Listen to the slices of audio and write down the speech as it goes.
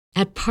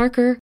At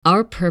Parker,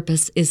 our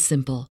purpose is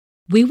simple.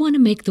 We want to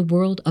make the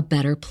world a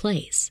better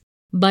place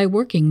by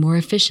working more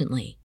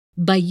efficiently,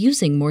 by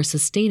using more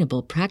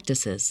sustainable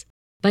practices,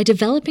 by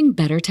developing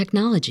better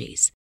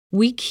technologies.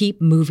 We keep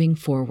moving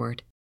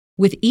forward.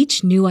 With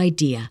each new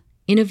idea,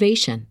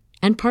 innovation,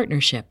 and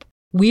partnership,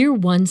 we're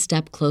one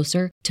step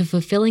closer to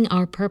fulfilling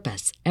our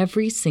purpose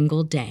every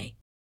single day.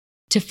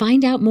 To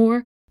find out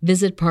more,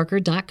 visit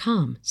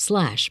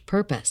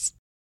parker.com/purpose.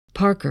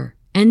 Parker,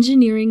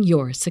 engineering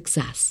your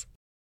success.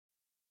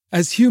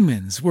 As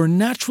humans, we're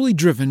naturally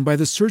driven by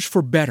the search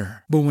for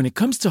better. But when it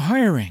comes to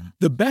hiring,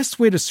 the best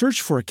way to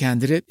search for a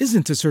candidate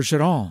isn't to search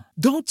at all.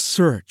 Don't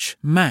search,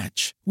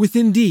 match with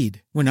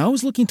Indeed. When I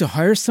was looking to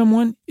hire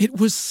someone, it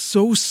was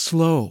so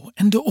slow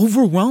and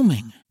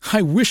overwhelming.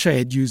 I wish I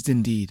had used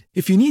Indeed.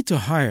 If you need to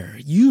hire,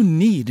 you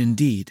need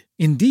Indeed.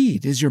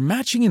 Indeed is your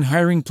matching and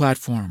hiring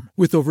platform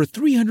with over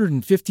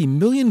 350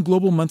 million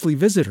global monthly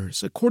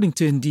visitors, according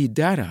to Indeed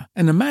data,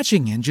 and a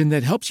matching engine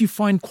that helps you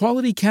find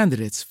quality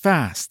candidates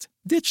fast.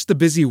 Ditch the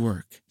busy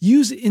work.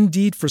 Use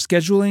Indeed for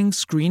scheduling,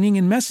 screening,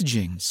 and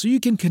messaging so you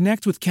can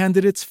connect with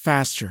candidates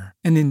faster.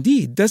 And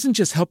Indeed doesn't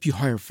just help you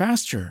hire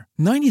faster.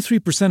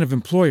 93% of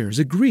employers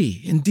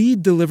agree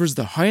Indeed delivers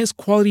the highest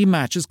quality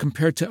matches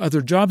compared to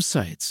other job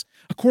sites,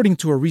 according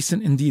to a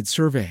recent Indeed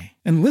survey.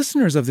 And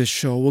listeners of this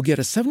show will get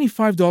a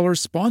 $75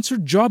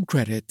 sponsored job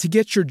credit to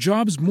get your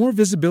jobs more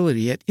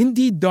visibility at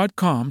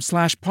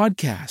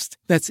Indeed.com/podcast.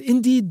 That's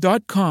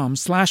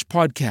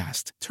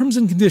Indeed.com/podcast. Terms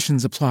and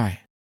conditions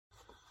apply.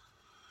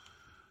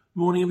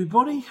 Morning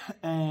everybody,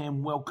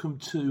 and welcome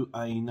to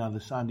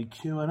another Sunday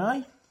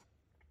Q&A.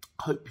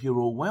 Hope you're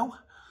all well.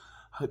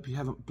 Hope you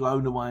haven't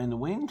blown away in the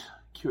wind.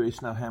 Curious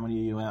to know how many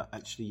of you are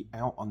actually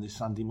out on this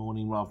Sunday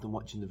morning rather than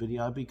watching the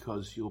video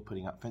because you're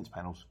putting up fence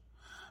panels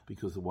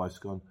because the wife's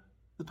gone,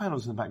 the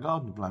panels in the back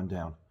garden have blown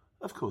down.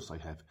 Of course they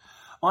have.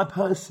 I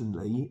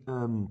personally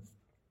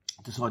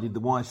decided the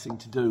wise thing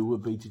to do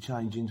would be to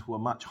change into a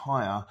much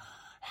higher,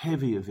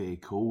 heavier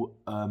vehicle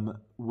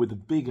with a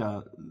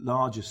bigger,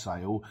 larger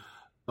sail.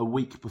 A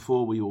week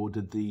before we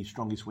ordered the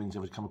strongest winds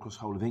ever come across the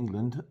whole of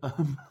England.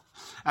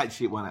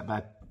 Actually, it wasn't that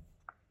bad.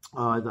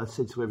 I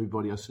said to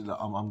everybody, I said, look,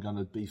 I'm going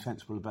to be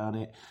sensible about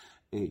it.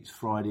 It's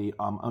Friday.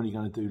 I'm only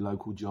going to do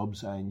local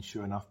jobs. And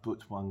sure enough,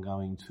 booked one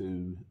going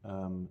to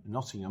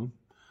Nottingham,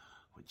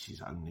 which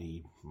is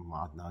only,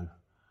 I don't know,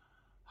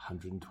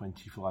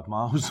 125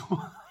 miles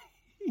away.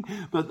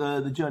 But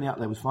the journey up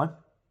there was fine.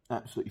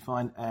 Absolutely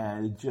fine.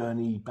 And the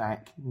journey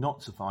back,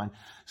 not so fine.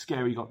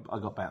 Scary. I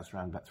got bounced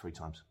around about 3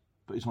 times.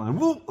 But it's one of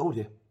them, oh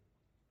dear,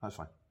 that's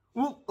fine.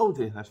 Oh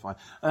dear, that's fine.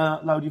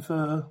 Loaded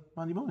for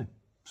Monday morning,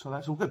 so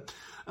that's all good.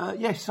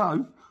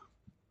 So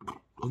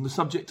on the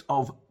subject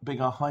of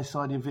bigger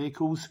high-sided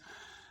vehicles,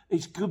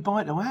 it's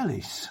goodbye to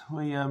Alice.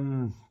 We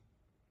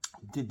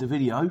did the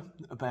video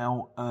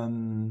about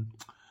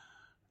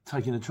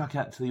taking the truck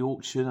out to the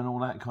auction and all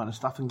that kind of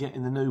stuff and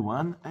getting the new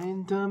one.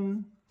 And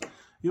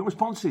your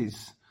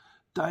responses.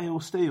 Dale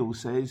Steele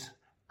says,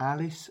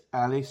 Alice,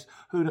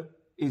 who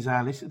is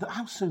Alice?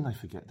 How soon they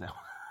forget that?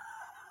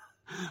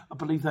 I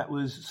believe that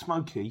was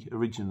Smokey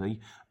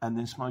originally, and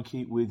then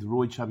Smokey with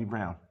Roy Chubby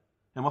Brown.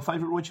 And my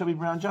favourite Roy Chubby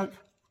Brown joke?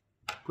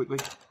 Quickly.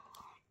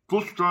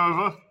 Bus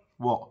driver.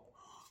 What?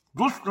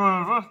 Bus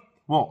driver.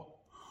 What?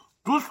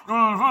 Bus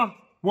driver.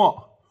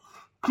 What?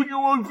 Could you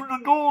open the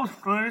doors,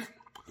 please?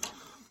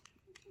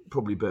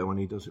 Probably better when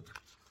he does it.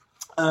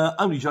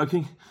 Only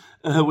joking.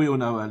 We all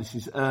know Alice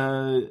is.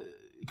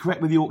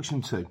 Correct with the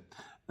auction too.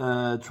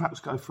 Trucks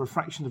go for a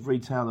fraction of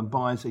retail and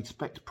buyers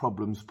expect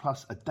problems,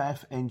 plus a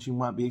DAF engine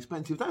won't be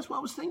expensive. That's what I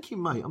was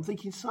thinking, mate. I'm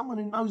thinking someone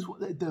who knows what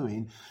they're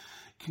doing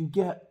can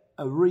get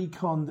a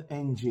reconned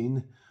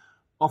engine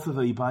off of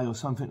eBay or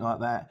something like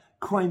that,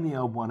 crane the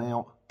old one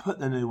out, put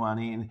the new one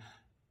in.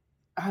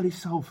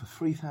 Alice sold for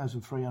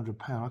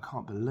 £3,300. I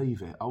can't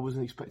believe it. I was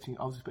expecting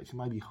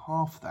maybe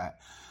half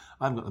that.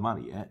 I haven't got the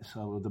money yet,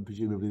 so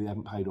presumably they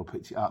haven't paid or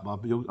picked it up.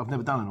 But I've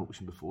never done an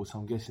auction before, so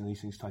I'm guessing these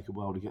things take a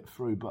while to get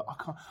through. But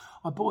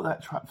I bought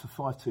that truck for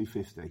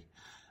 $5,250,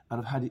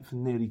 and I've had it for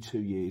nearly 2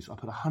 years. I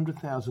put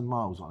 100,000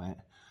 miles on it.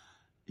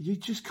 You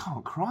just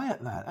can't cry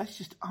at that. That's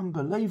just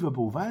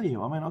unbelievable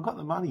value. I mean, I got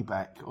the money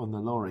back on the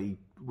lorry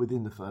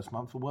within the first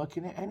month for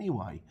working it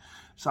anyway.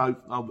 So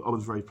I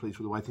was very pleased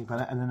with the way things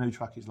panned out, and the new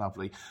truck is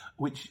lovely,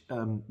 which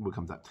we'll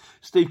come to that.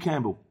 Steve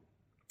Campbell.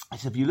 I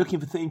said, if you're looking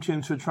for theme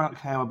tunes for a truck,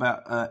 how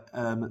about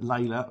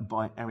Layla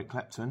by Eric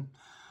Clapton?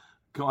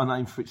 Got a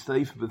name for it,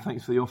 Steve, but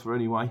thanks for the offer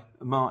anyway.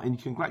 Martin,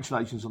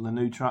 congratulations on the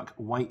new truck.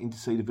 Waiting to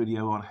see the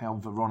video on how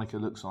Veronica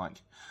looks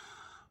like.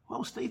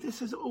 Well, Steve,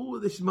 this is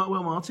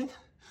Martin.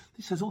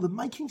 This says all the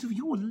makings of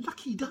your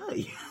lucky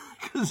day.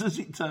 Because as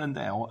it turned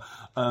out,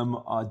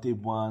 I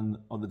did one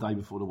on the day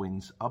before the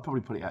wins. I'll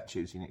probably put it out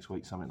Tuesday next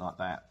week, something like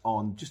that,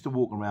 on just to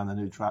walk around the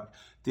new truck,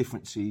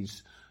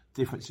 differences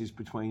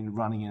between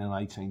running in an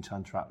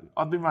 18-ton truck.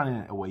 I've been running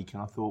it a week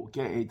and I thought,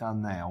 get it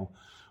done now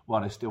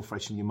while they're still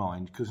fresh in your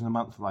mind, because in a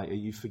month later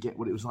you forget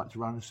what it was like to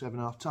run a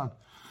 7.5 ton.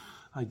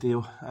 Hey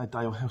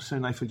Dale, how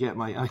soon they forget,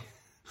 mate, eh?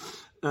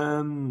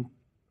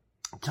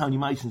 Tony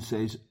Mason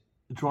says,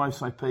 Drive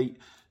Safe Pete.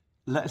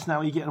 Let us know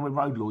how you're getting on with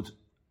Road Lords.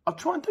 I'll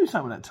try and do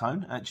something with that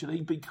tone,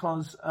 actually,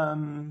 because...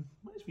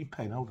 where's my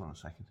pen? Hold on a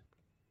second.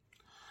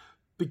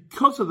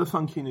 Because of the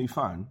funky new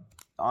phone,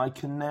 I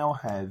can now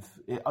have...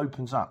 It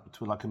opens up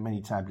to like a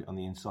mini tablet on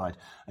the inside.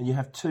 And you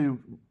have two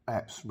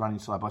apps running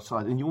side by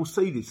side. And you'll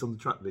see this on the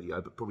truck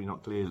video, but probably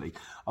not clearly.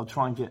 I'll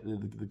try and get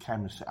the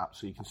camera set up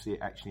so you can see it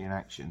actually in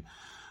action.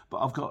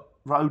 But I've got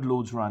Road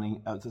Lords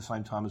running at the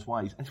same time as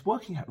Waze. And it's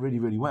working out really,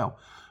 really well.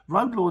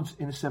 Road Lords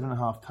in a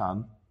 7.5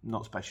 tonne,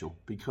 not special.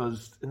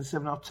 Because in a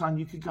 7.5 tonne,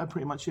 you could go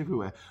pretty much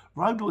everywhere.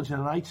 Road Lords in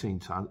an 18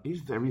 tonne is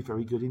very,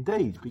 very good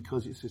indeed.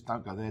 Because it's just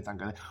don't go there, don't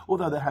go there.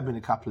 Although there have been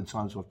a couple of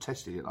times where I've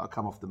tested it. Like I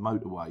come off the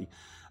motorway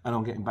and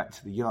I'm getting back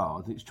to the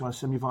yard. It's trying to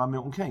send me via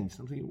Milton Keynes.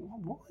 I'm thinking,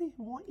 why?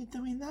 What are you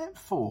doing that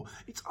for?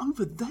 It's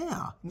over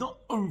there. Not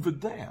over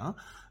there.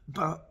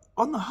 But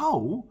on the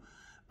whole...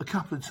 A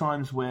couple of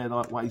times where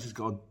like Waze has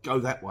got to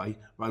go that way,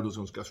 Road Lords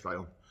wants to go straight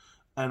on.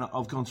 And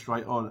I've gone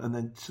straight on and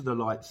then to the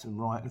lights and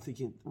right and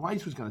thinking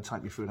Waze was going to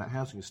take me through that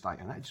housing estate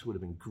and that just would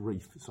have been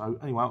grief. So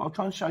anyway, I'll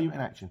try and show you in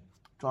action.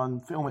 Try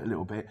and film it a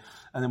little bit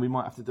and then we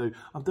might have to do...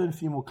 I'm doing a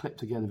few more clip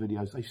together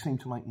videos. They seem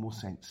to make more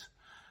sense.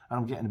 And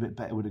I'm getting a bit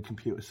better with the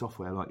computer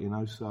software, like, you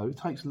know, so it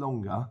takes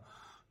longer,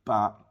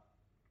 but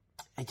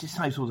it just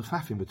saves all the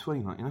faff in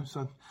between, like, you know,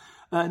 so...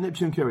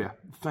 Neptune Courier,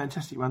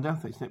 fantastic rundown.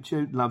 Thanks,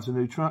 Neptune. Loves a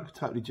new truck.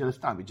 Totally jealous.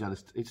 Don't be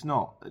jealous. It's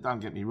not. Don't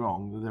get me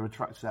wrong. There are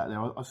trucks out there.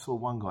 I saw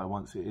one guy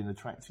once in a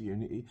tractor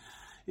unit.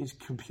 It's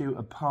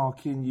computer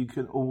parking. You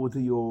can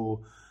order your,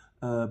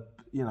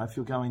 you know, if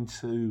you're going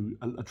to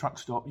a truck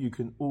stop, you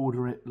can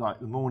order it like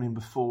the morning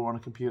before on a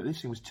computer.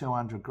 This thing was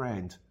 200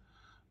 grand.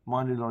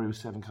 My new lorry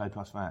was 7k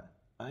plus VAT.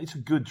 It's a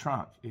good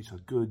truck. It's a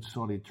good,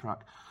 solid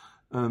truck.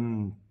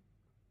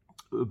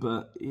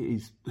 But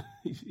it's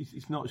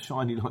not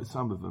shiny like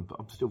some of them, but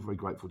I'm still very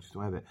grateful just to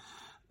have it.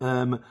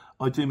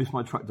 I do miss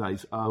my truck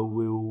days. I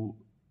will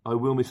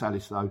miss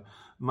Alice though.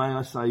 May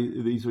I say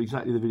these are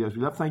exactly the videos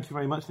we love. Thank you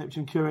very much,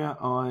 Neptune Courier.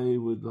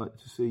 You would like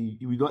to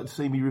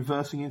see me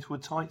reversing into a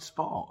tight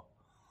spot.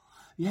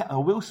 Yeah, I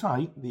will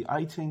say the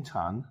 18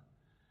 tonne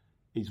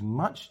is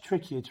much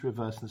trickier to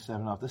reverse than the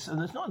 7.5.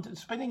 And it's not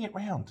spinning it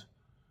round.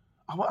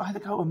 I had to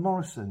go to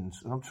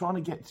Morrison's, and I'm trying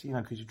to get to, you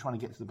know, because you're trying to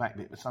get to the back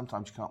bit, but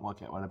sometimes you can't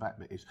work out where the back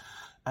bit is.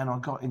 And I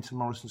got into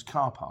Morrison's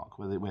car park,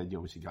 where you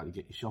obviously go to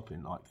get your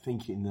shopping, like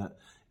thinking that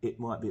it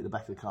might be at the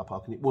back of the car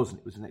park, and it wasn't.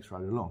 It was the next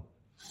road along.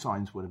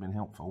 Signs would have been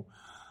helpful.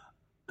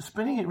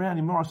 Spinning it round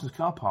in Morrison's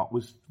car park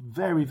was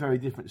very, very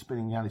different to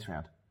spinning the Alice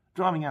round.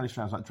 Driving Alice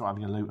round is like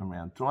driving a Luton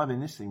round. Driving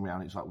this thing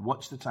round, it's like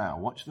watch the tail,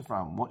 watch the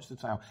front, watch the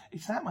tail.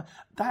 It's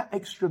that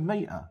extra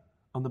metre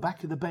on the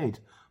back of the bed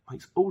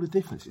makes all the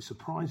difference. It's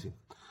surprising.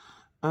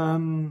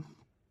 Reversing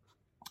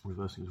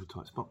into a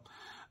tight spot.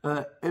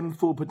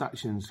 M4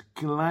 Productions,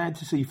 glad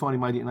to see you finally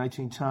made it in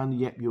 18 tonne.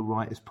 Yep, you're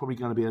right. It's probably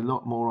going to be a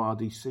lot more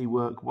RDC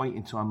work.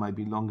 Waiting time may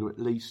be longer at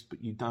least,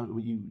 but you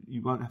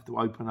won't have to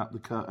open up the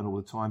curtain all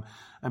the time,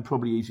 and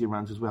probably easier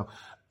runs as well.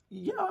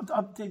 Yeah,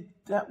 I did.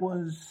 That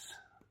was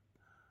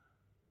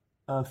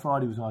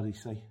Friday was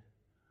RDC.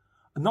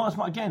 Not as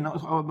much again.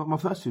 My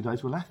first 2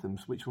 days were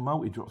Lathams, which were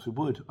multi-drops with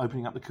wood,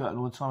 opening up the curtain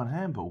all the time and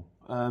handball,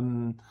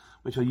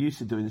 which I used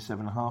to do in the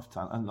 7.5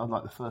 tonne. And I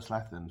like the first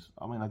Lathams.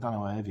 I mean, I don't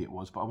know how heavy it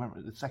was, but I went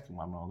the second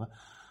one rather.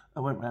 I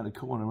went round the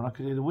corner and I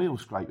could hear the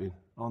wheels scraping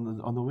on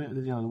the wheel,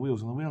 you know, the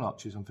wheels on the wheel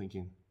arches. I'm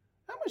thinking,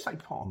 how much they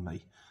put on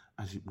me?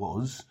 As it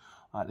was,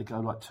 I had to go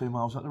like 2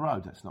 miles up the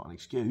road. That's not an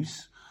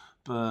excuse,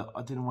 but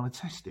I didn't want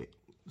to test it.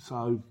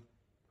 So.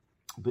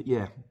 But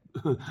yeah,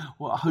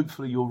 well,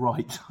 hopefully you're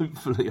right.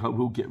 Hopefully I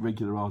will get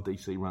regular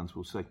RDC runs.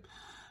 We'll see.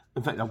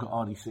 In fact, I've got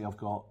RDC. I've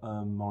got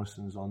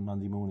Morrison's on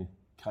Monday morning.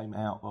 Came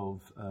out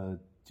of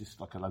just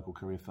like a local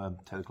courier firm,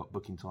 10 o'clock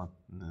booking time.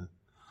 No.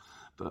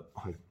 But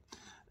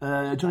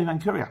Johnny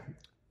Van Courier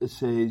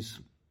says,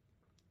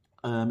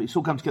 it's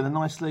all come together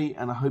nicely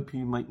and I hope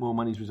you make more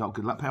money as a result.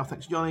 Good luck, pal.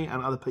 Thanks, Johnny,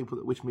 and other people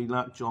that wish me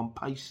luck. John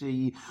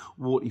Pacey,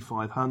 Warty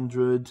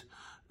 500.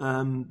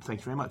 Thank you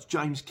very much.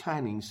 James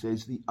Canning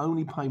says the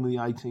only pain with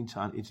the 18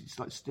 tonne is it's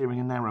like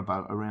steering a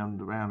narrowboat around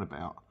the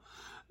roundabout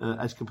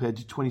as compared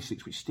to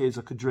 26, which steers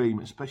like a dream,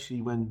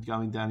 especially when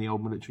going down the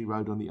old military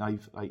road on the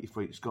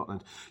A83 to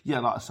Scotland. Yeah,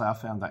 like I say, I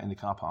found that in the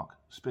car park.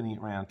 Spinning it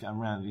around, going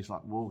round, it's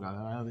like, whoa, going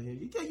over here.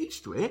 You get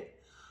used to it,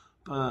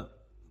 but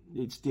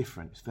it's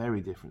different. It's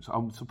very different. So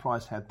I'm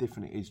surprised how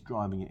different it is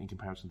driving it in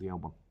comparison to the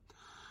old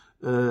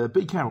one.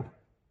 B. Carroll.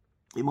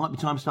 It might be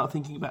time to start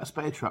thinking about a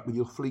spare truck with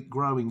your fleet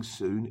growing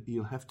soon.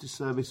 You'll have to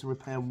service and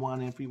repair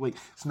one every week.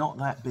 It's not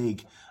that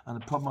big. And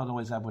the problem I'd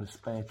always have with a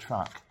spare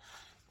truck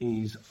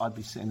is I'd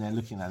be sitting there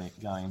looking at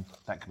it going,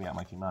 that could be out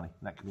making money.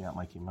 That could be out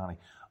making money.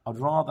 I'd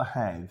rather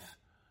have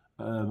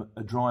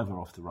a driver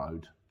off the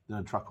road than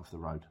a truck off the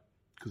road.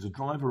 Because a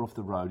driver off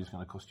the road is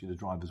going to cost you the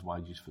driver's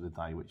wages for the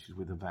day, which is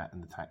with the VAT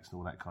and the tax and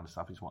all that kind of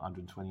stuff. It's what,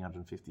 120,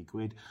 150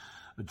 quid.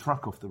 A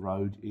truck off the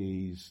road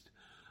is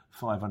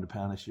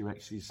 £500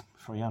 SUX is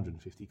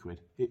 350 quid.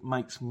 It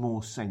makes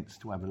more sense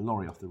to have a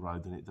lorry off the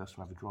road than it does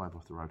to have a driver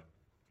off the road.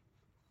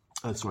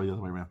 Sorry, the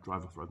other way around.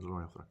 Driver off the road, the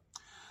lorry off the road.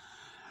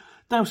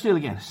 Dale Steele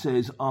again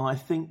says, I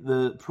think we're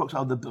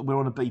on the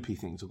BP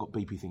things. I've got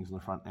BP things on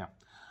the front now.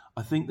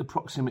 I think the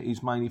proximity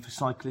is mainly for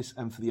cyclists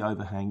and for the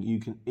overhang. You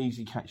can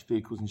easily catch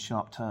vehicles in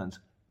sharp turns.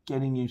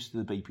 Getting used to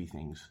the beepy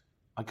things.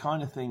 I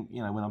kind of think,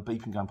 when I'm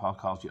beeping going past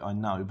cars, I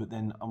know, but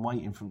then I'm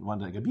waiting for one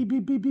day to go beep,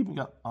 beep, beep, beep, and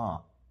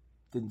go,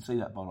 didn't see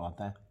that bollard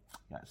there.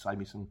 Yeah,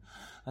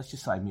 let's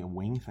just save me a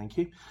wing, thank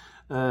you.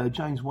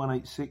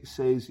 James186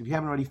 says, if you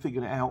haven't already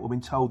figured it out or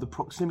been told, the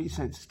proximity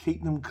sensors,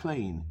 keep them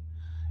clean.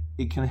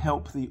 It can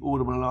help the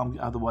audible alarm.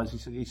 Otherwise,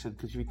 he said,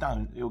 because if you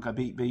don't, it'll go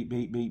beep, beep,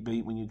 beep, beep,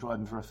 beep when you're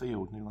driving for a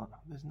field. And you're like,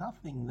 there's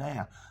nothing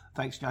there.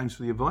 Thanks, James,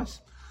 for the advice.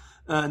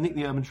 Nick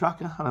the Urban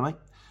Trucker, hello,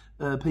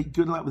 mate. Pete,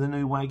 good luck with the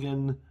new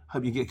wagon.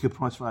 Hope you get a good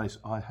price for this.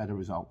 I had a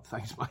result.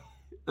 Thanks, mate.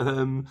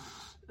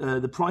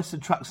 The price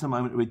of trucks at the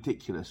moment are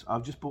ridiculous.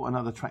 I've just bought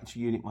another tractor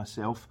unit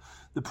myself.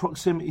 The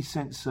proximity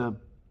sensor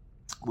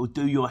will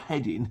do your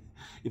head in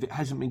if it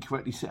hasn't been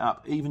correctly set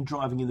up. Even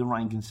driving in the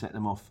rain can set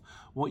them off.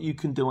 What you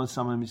can do on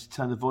some of them is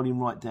turn the volume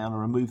right down or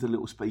remove the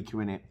little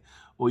speaker in it,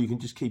 or you can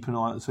just keep an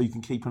eye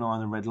on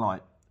the red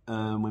light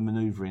when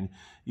manoeuvring.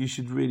 You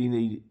shouldn't really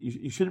need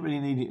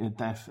it in a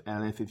DAF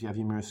LF if you have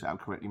your mirror set up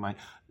correctly, mate.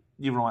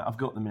 You're right, I've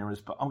got the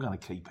mirrors, but I'm going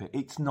to keep it.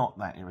 It's not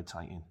that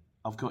irritating.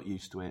 I've got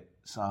used to it.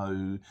 So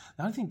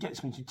the only thing that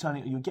gets me to turn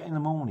it, you get in the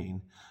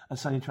morning and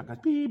suddenly the truck goes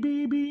beep,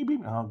 beep, beep,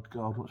 beep. Oh,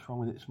 God, what's wrong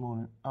with it this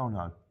morning? Oh,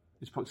 no.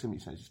 It's proximity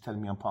sensor. It's telling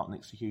me I'm parked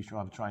next to Hughes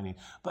Driver Training.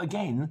 But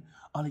again,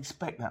 I'll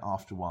expect that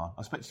after a while.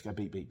 I expect it to go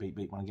beep, beep, beep,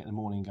 beep when I get in the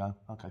morning and go,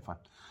 okay,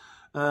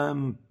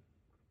 fine.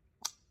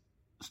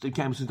 Steve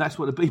Campbell says, that's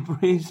what a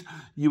beeper is.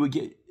 You would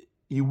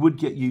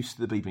get used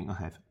to the beeping. I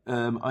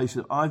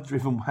have. I've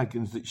driven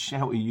wagons that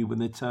shout at you when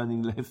they're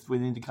turning left,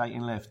 when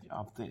indicating left.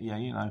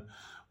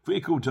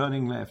 Vehicle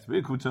turning left,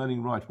 vehicle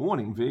turning right.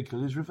 Warning,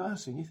 vehicle is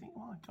reversing. You think,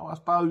 well, I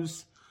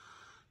suppose.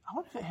 I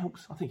wonder if it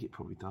helps. I think it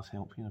probably does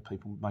help.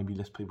 Maybe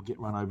less people get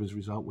run over as a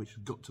result, which has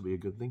got to be a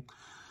good thing.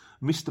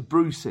 Mr.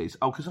 Bruce says,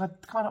 because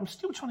I'm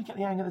still trying to get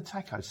the hang of the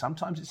tacho.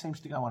 Sometimes it seems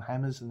to go on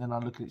hammers, and then I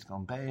look at it's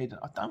gone bad.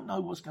 I don't know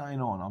what's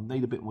going on. I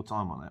need a bit more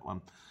time on that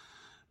one.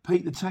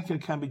 Pete, the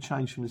tacho can be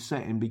changed from the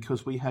setting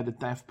because we had a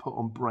DAF put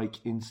on brake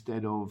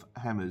instead of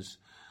hammers.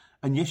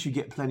 And yes, you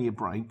get plenty of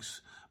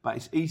breaks, but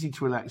it's easy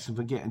to relax and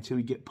forget until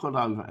you get pulled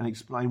over and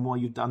explain why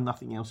you've done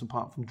nothing else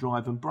apart from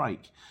drive and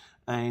brake.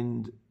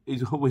 And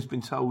he's always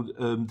been told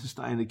to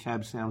stay in the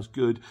cab sounds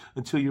good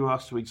until you're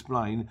asked to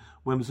explain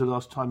when was the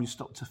last time you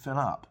stopped to fill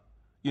up.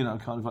 Kind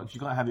of like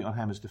you've got to have it on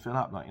hammers to fill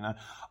up.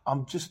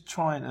 I'm just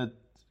trying to.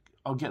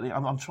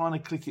 I'm trying to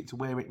click it to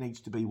where it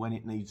needs to be when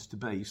it needs to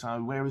be.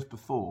 So whereas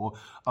before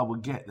I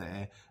would get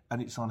there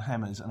and it's on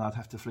hammers and I'd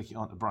have to flick it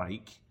onto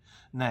brake.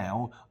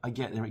 Now I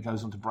get there, it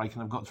goes onto brake,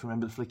 and I've got to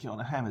remember to flick it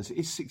onto hammers.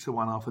 It's 6 of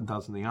one, half a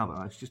dozen the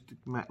other. It's just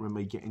a matter of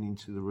me getting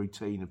into the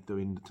routine of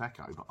doing the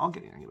tacho, but I'll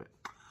get the hang of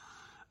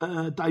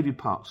it. David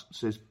Parks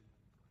says,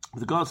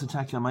 with regards to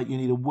tacho, mate, you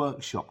need a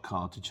workshop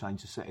card to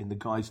change the setting. The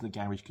guys in the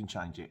garage can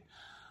change it.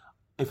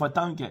 If I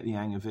don't get the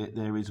hang of it,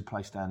 there is a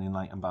place down in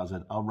Leighton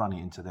Buzzard. I'll run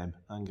it into them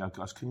and go,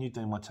 guys, can you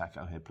do my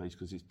tacho head, please?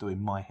 Because it's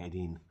doing my head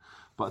in.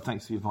 But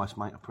thanks for the advice,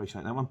 mate. I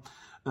appreciate that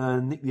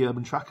one. Nick the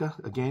Urban Trucker,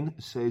 again,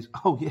 says,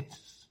 oh,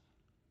 yes.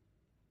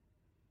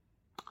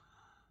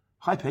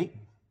 Hi, Pete.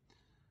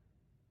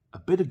 A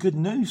bit of good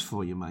news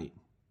for you, mate.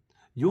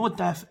 Your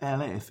DAF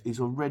LF is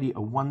already a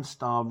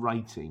 1-star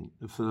rating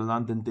for the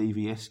London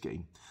DVS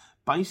scheme.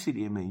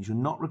 Basically, it means you're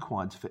not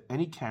required to fit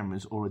any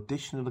cameras or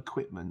additional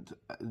equipment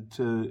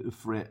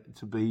for it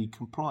to be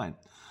compliant.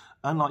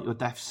 Unlike your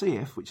DAF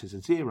CF, which has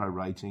a 0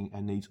 rating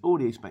and needs all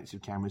the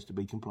expensive cameras to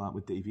be compliant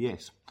with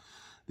DVS.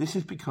 This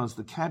is because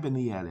the cab in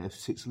the LF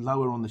sits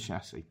lower on the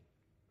chassis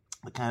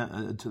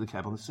to the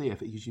cab on the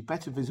CF. It gives you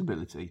better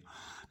visibility.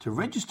 To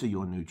register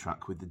your new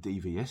truck with the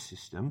DVS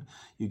system,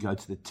 you go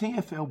to the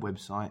TfL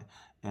website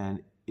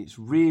and it's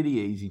really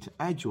easy to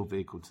add your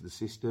vehicle to the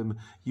system.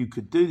 You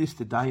could do this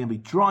today and be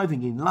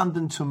driving in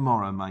London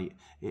tomorrow, mate.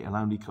 It'll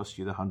only cost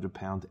you the £100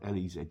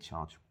 LEZ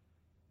charge.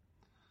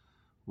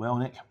 Well,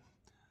 Nick,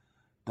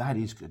 that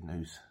is good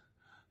news.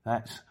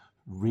 That's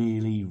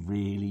really,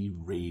 really,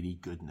 really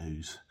good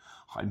news.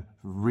 I'm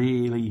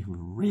really,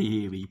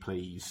 really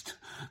pleased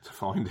to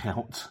find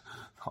out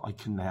that I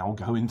can now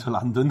go into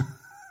London.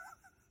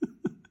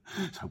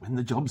 So when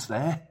the job's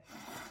there,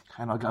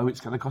 and I go, it's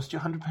going to cost you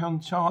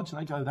 £100 charge,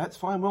 and they go, that's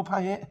fine, we'll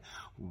pay it.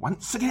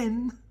 Once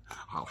again,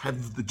 I'll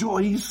have the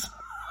joys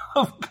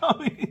of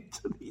going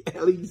into the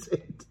LEZ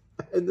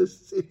and the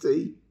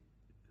city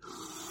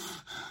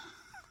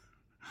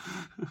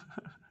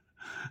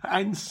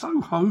and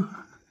Soho,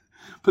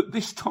 but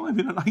this time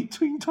in an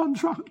 18-ton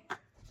truck.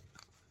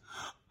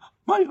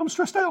 Mate, I'm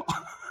stressed out.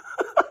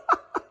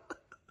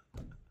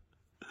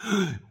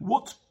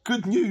 What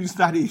good news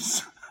that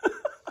is.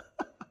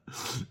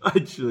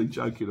 Actually,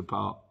 joking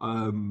apart,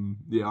 I'm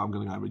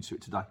going to go into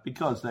it today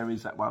because there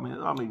is that one.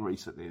 I mean,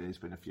 recently there's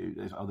been a few.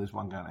 There's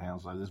one going to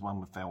Hounslow, there's one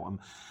with Feltham,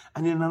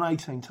 and in an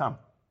 18-ton,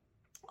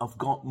 I've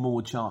got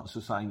more chance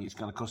of saying it's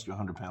going to cost you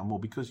 £100 more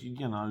because you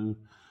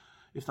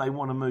if they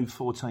want to move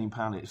 14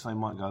 pallets, they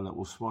might go, look,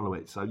 we'll swallow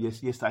it. So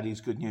yes, that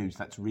is good news.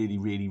 That's really,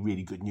 really,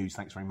 really good news.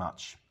 Thanks very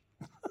much.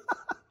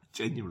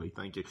 Genuinely,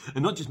 thank you.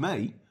 And not just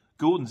me,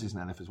 Gordon's is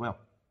Nanif as well.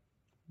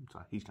 So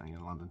he's going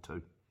in London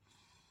too.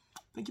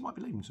 I think he might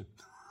be leaving soon.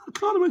 I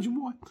can't imagine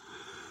why.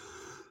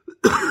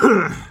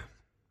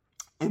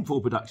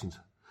 M4 Productions.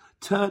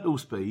 Turtle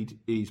speed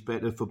is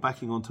better for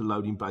backing onto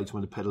loading bays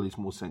when the pedal is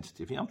more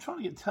sensitive. Yeah, I'm trying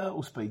to get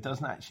turtle speed.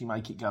 Doesn't actually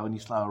make it go any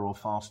slower or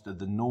faster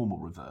than normal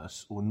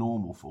reverse or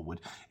normal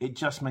forward. It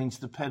just means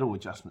the pedal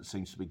adjustment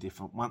seems to be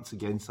different. Once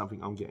again,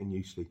 something I'm getting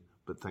used to.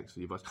 But thanks for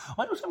the advice.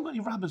 I also haven't got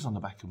any rubbers on the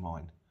back of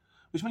mine,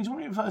 which means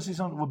when it reverses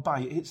onto a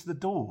bay, it hits the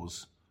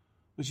doors,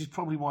 which is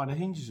probably why the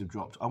hinges have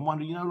dropped. I'm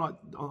wondering, you know, like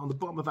on the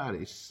bottom of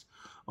Alice,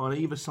 on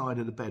either side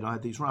of the bed, I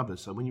had these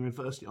rubbers. So when you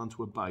reversed it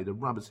onto a bay, the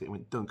rubbers hit and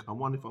went dunk. I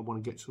wonder if I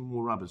want to get some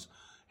more rubbers.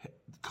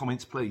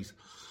 Comments, please.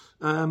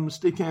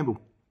 Steve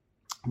Campbell.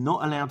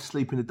 Not allowed to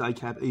sleep in a day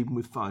cab, even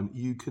with foam.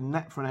 You can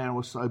nap for an hour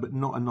or so, but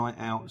not a night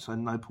out, so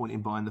no point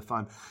in buying the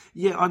foam.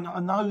 Yeah, I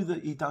know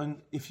that you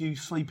don't, if you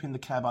sleep in the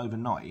cab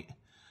overnight,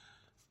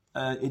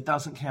 it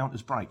doesn't count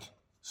as break.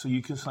 So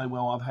you can say,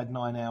 well, I've had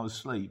 9 hours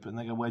sleep. And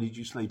they go, where did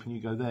you sleep? And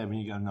you go, there. And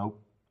you go, no,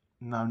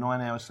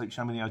 9 hours sleep.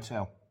 Show me the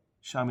hotel.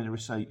 Show me the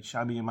receipt.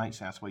 Show me your mate's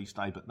house where you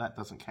stay. But that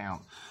doesn't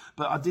count.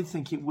 But I did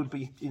think it would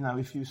be, you know,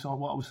 if you saw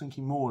what I was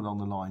thinking more along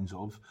the lines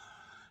of,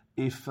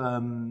 if I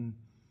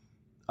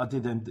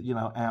did them, you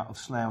know, out of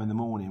Slough in the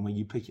morning where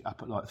you pick it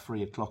up at like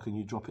 3 o'clock and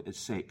you drop it at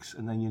 6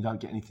 and then you don't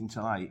get anything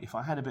till 8. If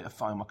I had a bit of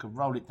foam, I could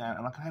roll it down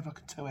and I could have like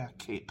a 2-hour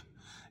kip.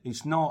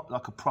 It's not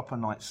like a proper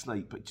night's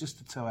sleep, but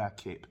just a 2-hour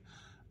kip.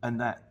 And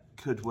that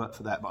could work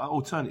for that. But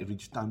alternatively,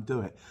 just don't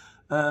do it.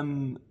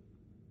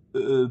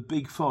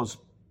 Big Foz.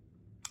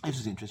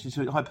 This is interesting.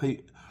 So, hi,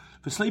 Pete.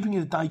 For sleeping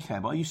in a day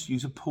cab, I used to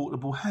use a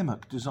portable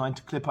hammock designed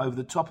to clip over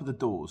the top of the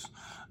doors.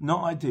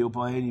 Not ideal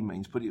by any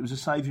means, but it was a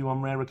saviour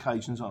on rare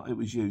occasions it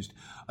was used.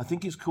 I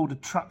think it's called a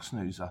truck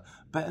snoozer.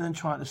 Better than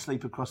trying to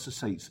sleep across the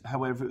seats.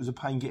 However, it was a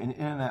pain getting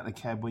in and out of the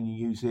cab when you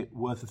use it.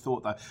 Worth a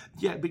thought, though.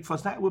 Yeah, Big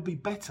Foz, that would be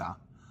better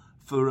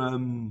for...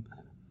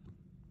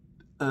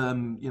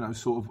 you know,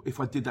 sort of, if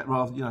I did that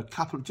rather, you know,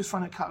 just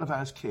run a couple of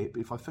hours kip.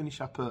 If I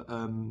finish up at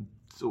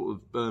sort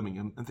of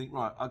Birmingham and think,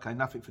 right, okay,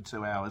 nothing for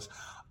 2 hours,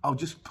 I'll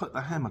just put the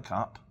hammock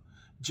up,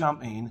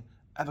 jump in,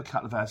 have a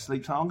couple of hours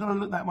sleep. So I'm going to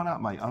look that one up,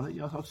 mate. I'll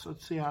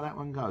see how that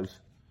one goes.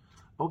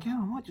 Again,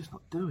 I might just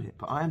not do it,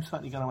 but I am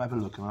certainly going to have a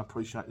look, and I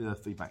appreciate the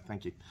feedback.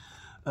 Thank you.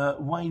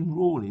 Wayne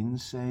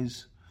Rawlins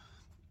says,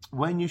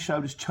 when you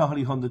showed us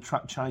Charlie on the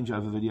truck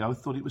changeover video, I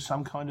thought it was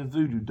some kind of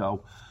voodoo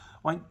doll.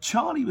 When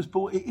Charlie was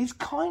bought, it is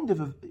kind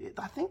of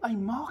I think they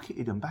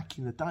marketed them back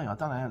in the day. I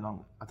don't know how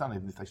long. I don't know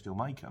even if they still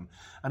make them.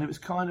 And it was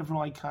kind of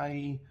like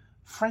a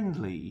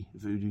friendly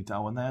voodoo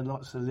doll, and they had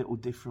lots of little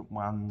different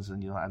ones,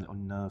 and you know, like a little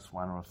nurse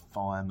one or a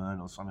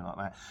fireman or something like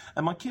that.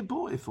 And my kid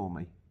bought it for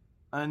me,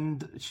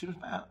 and she was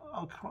about,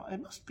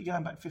 it must be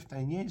going back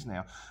 15 years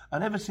now.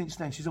 And ever since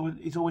then,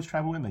 he's always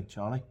travelled with me,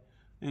 Charlie.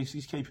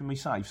 He's keeping me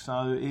safe.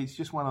 So it's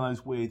just one of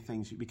those weird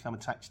things you become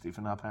attached to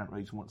for no apparent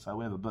reason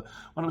whatsoever. But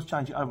when I was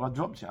changing it over, I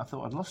dropped it. I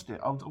thought I'd lost it.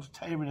 I was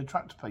tearing the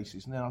truck to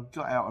pieces. And then I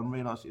got out and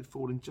realised it had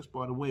fallen just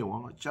by the wheel.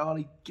 I'm like,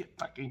 Charlie, get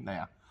back in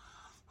there.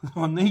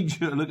 I need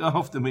you to look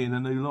after me in a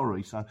new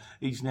lorry. So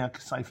he's now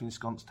safely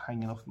ensconced,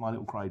 hanging off my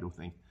little cradle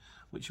thing,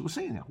 which you will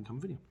see in the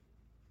up-and-coming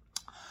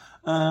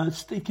video.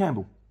 Steve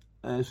Campbell.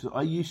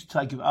 I used to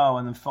take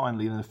and then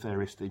finally the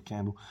nefarious Steve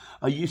Campbell.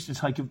 I used to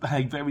take a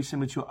bag very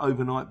similar to an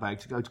overnight bag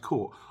to go to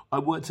court. I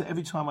worked at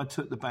every time I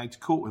took the bag to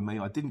court with me,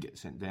 I didn't get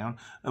sent down.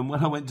 And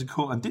when I went to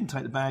court and didn't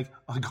take the bag,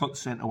 I got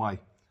sent away.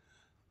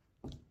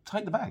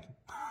 Take the bag.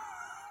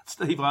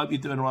 Steve, I hope you're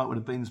doing all right with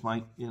the bins,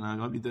 mate. You know, I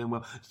hope you're doing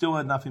well. Still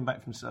heard nothing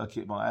back from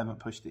Circuit, but I haven't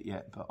pushed it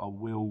yet. But I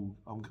will.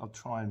 I'll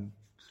try and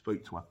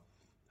speak to her.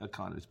 I've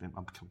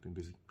been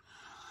busy.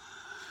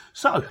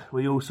 So,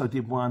 we also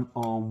did one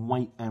on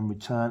weight and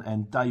return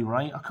and day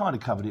rate. I kind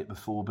of covered it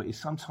before, but it's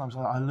sometimes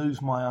I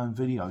lose my own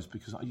videos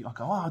because I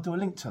go, I'll do a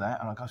link to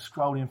that, and I go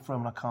scrolling through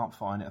and I can't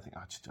find it. I think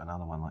I'll just do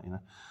another one, like, you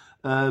know.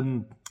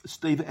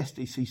 Steve at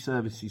SDC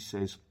Services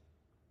says,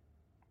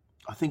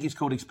 I think it's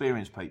called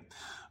Experience, Pete.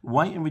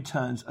 Weight and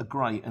returns are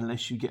great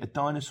unless you get a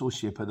dinosaur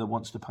shipper that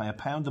wants to pay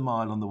 £1 a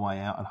mile on the way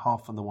out and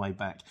half on the way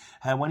back.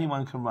 How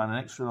anyone can run an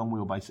extra long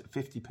wheelbase at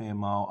 50p a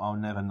mile, I'll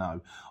never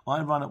know.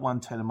 I run at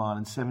 110 a mile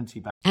and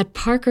 70 back. At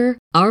Parker,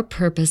 our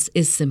purpose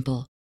is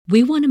simple.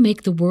 We want to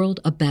make the world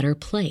a better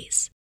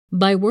place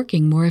by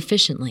working more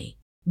efficiently,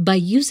 by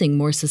using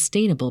more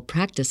sustainable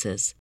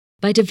practices,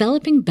 by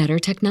developing better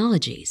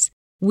technologies.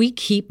 We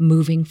keep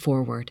moving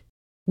forward.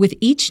 With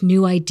each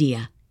new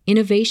idea,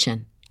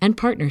 innovation, and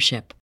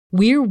partnership,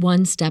 we're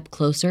one step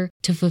closer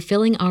to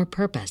fulfilling our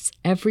purpose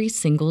every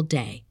single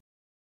day.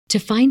 To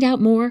find out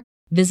more,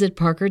 visit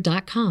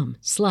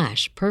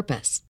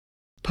parker.com/purpose.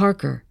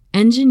 Parker,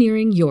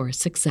 engineering your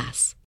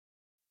success.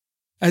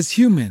 As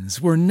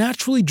humans, we're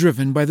naturally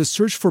driven by the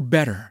search for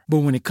better.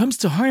 But when it comes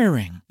to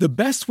hiring, the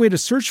best way to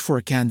search for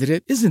a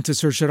candidate isn't to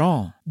search at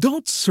all.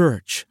 Don't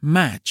search,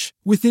 match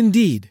with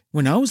Indeed.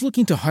 When I was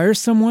looking to hire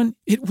someone,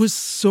 it was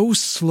so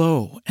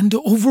slow and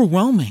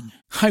overwhelming.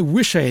 I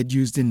wish I had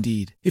used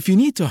Indeed. If you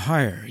need to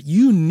hire,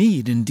 you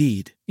need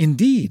Indeed.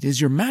 Indeed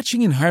is your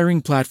matching and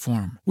hiring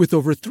platform with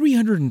over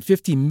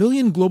 350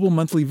 million global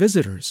monthly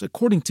visitors,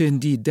 according to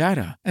Indeed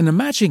data, and a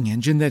matching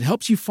engine that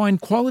helps you find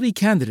quality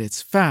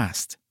candidates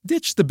fast.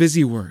 Ditch the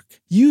busy work.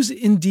 Use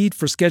Indeed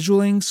for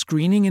scheduling,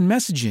 screening, and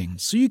messaging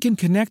so you can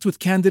connect with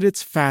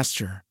candidates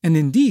faster. And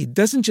Indeed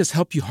doesn't just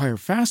help you hire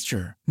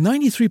faster.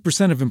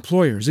 93% of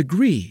employers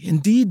agree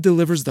Indeed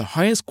delivers the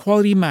highest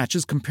quality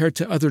matches compared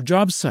to other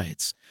job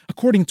sites,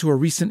 according to a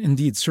recent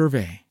Indeed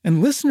survey.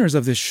 And listeners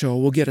of this show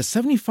will get a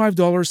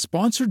 $75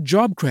 sponsored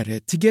job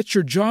credit to get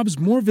your jobs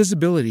more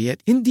visibility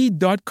at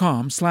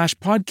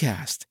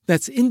Indeed.com/podcast.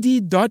 That's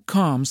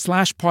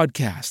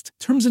Indeed.com/podcast.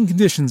 Terms and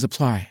conditions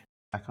apply.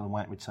 Back on the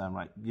wait and return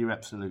rate, you're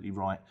absolutely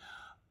right.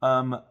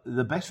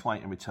 The best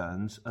wait and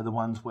returns are the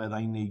ones where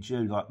they need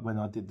you, like when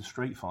I did the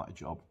Street Fighter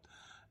job.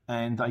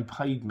 And they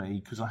paid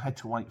me, because I had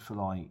to wait for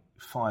like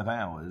 5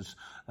 hours,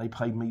 they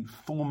paid me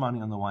full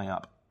money on the way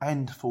up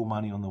and full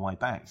money on the way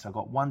back. So I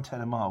got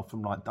 $1.10 a mile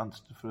from like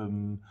Dunster,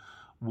 from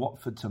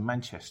Watford to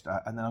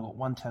Manchester, and then I got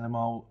 $1.10 a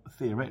mile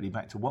theoretically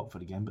back to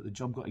Watford again, but the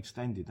job got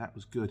extended. That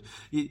was good.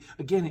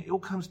 Again, it all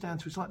comes down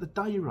to, it's like the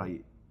day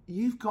rate.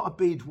 You've got to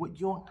bid what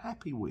you're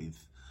happy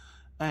with.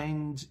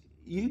 And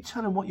you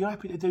tell them what you're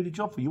happy to do the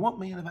job for. You want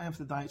me in the van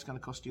for the day, it's going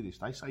to cost you this.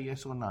 They say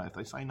yes or no. If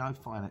they say no,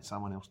 fine, let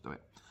someone else do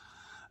it.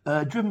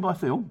 Driven by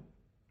Phil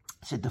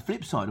said the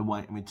flip side of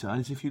wait and return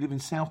is if you live in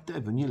South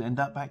Devon, you'll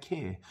end up back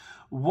here.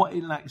 What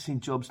it lacks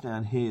in jobs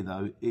down here,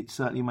 though, it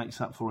certainly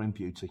makes up for in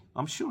beauty.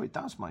 I'm sure it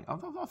does, mate.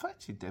 I've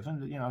fancied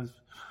Devon. You know,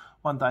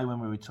 one day when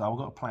we retire, I've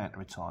got a plan to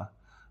retire.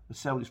 We'll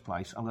sell this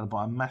place. I'm going to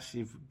buy a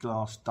massive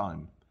glass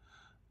dome.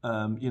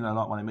 You know,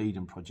 like one of them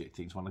Eden project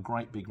things, one of the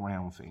great big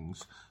round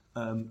things.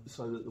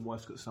 So that the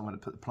wife's got somewhere to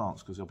put the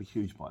plants, because they'll be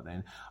huge by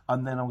then.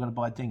 And then I'm going to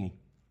buy a dinghy,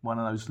 one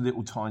of those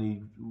little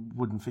tiny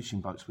wooden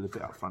fishing boats with a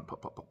bit up front,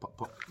 pop, pop, pop, pop,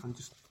 pop, and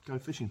just go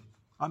fishing.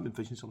 I haven't been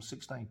fishing since I was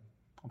 16.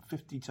 I'm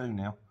 52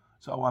 now,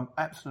 so I'm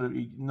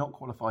absolutely not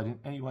qualified in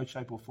any way,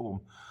 shape or form.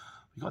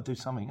 You've got to do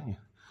something, haven't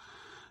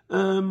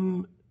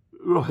you?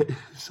 Right,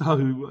 so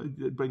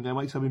bring down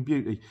weights, having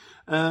beauty.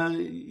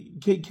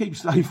 Keep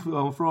safe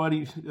on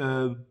Friday.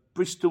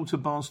 Bristol to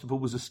Barnstaple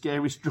was the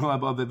scariest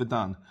drive I've ever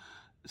done.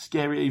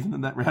 Scarier even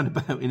than that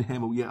roundabout in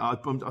Hemel. Yeah, I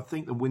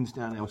think the winds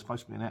down there were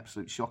supposed to be an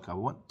absolute shocker. It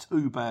wasn't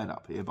too bad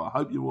up here, but I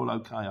hope you're all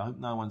okay. I hope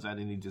no one's had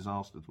any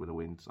disasters with the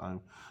wind, so I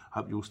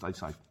hope you all stay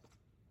safe.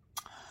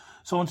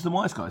 So on to the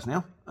wise guys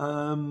now.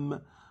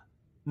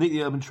 Nick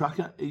the Urban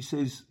Trucker, he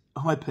says,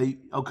 hi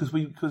Pete, because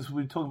we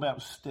were talking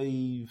about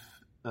Steve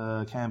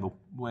Campbell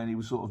when he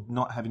was sort of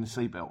not having a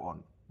seatbelt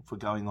on for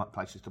going like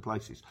places to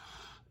places.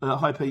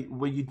 Hi Pete,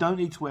 when you don't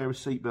need to wear a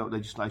seatbelt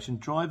legislation,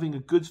 driving a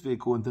goods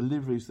vehicle and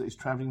deliveries that is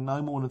travelling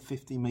no more than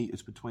 50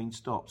 metres between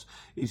stops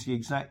is the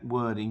exact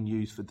wording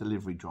used for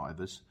delivery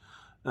drivers.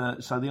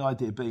 So the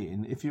idea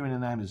being, if you're in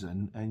an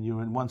Amazon and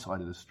you're on one side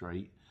of the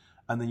street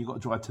and then you've got to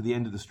drive to the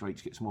end of the street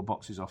to get some more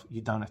boxes off,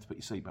 you don't have to put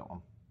your seatbelt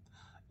on,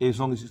 as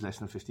long as it's less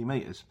than 50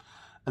 metres.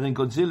 And then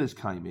Godzilla's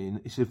came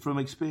in. He said, from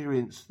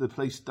experience, the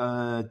police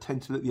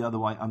tend to look the other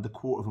way under a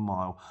quarter of a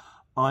mile.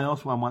 I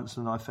asked one once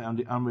and I found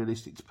it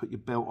unrealistic to put your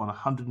belt on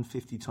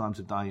 150 times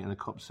a day, and a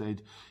cop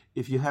said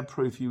if you had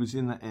proof you was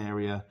in that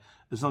area,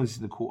 as long as it's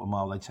in a quarter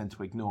mile, they tend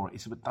to ignore it. He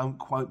said, but don't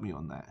quote me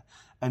on that.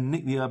 And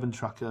Nick the Urban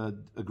Trucker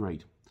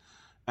agreed.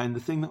 And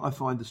the thing that I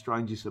find the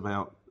strangest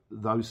about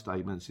those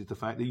statements is the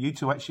fact that you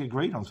two actually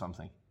agreed on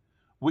something,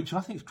 which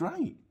I think is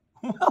great.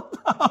 Well,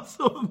 I'm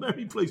sort of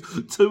very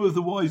pleased. Two of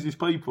the wisest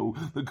people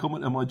that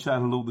comment on my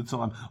channel all the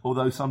time,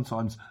 although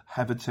sometimes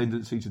have a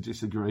tendency to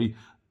disagree,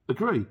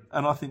 agree.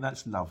 And I think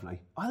that's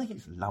lovely. I think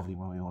it's lovely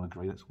when we all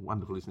agree. That's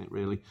wonderful, isn't it,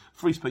 really?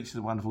 Free speech is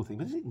a wonderful thing,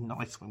 but isn't it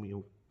nice when we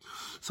all...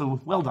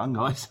 So, well done,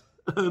 guys.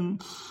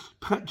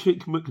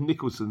 Patrick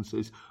McNicholson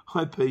says,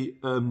 hi Pete,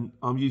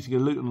 I'm using a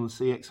Luton on the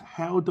CX.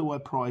 How do I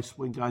price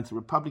when going to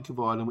Republic of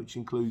Ireland, which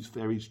includes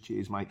ferries?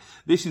 Cheers, mate.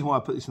 This is why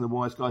I put this in the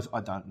wise guys.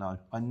 I don't know.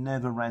 I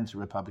never ran to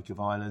Republic of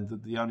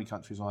Ireland. The only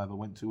countries I ever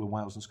went to were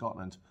Wales and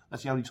Scotland.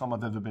 That's the only time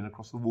I've ever been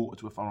across the water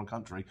to a foreign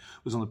country,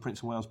 was on the Prince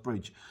of Wales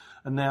Bridge.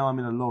 And now I'm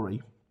in a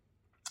lorry.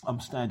 I'm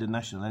standard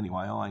national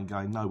anyway. I ain't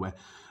going nowhere.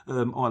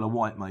 Isle of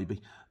Wight, maybe.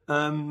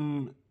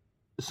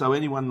 So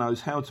anyone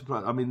knows how to...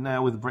 I mean,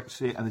 now with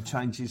Brexit and the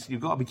changes,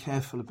 you've got to be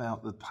careful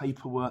about the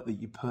paperwork that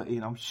you put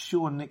in. I'm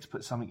sure Nick's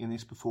put something in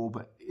this before,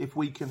 but if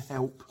we can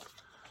help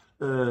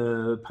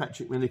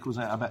Patrick Nichols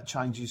out about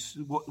changes,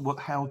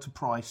 how to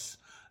price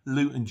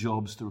Luton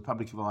jobs to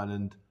Republic of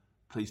Ireland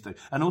Please do.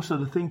 And also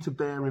the thing to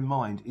bear in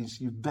mind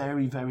is you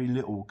very, very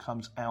little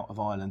comes out of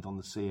Ireland on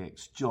the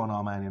CX. John,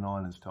 our man in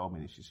Ireland's told me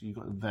this. So you've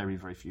got very,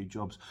 very few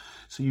jobs.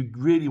 So you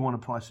really want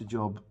to price a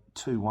job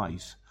two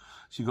ways.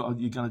 So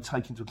you're going to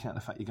take into account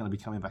the fact you're going to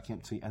be coming back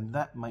empty, and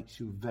that makes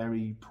you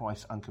very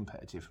price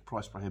uncompetitive,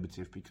 price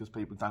prohibitive, because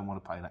people don't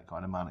want to pay that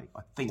kind of money,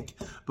 I think.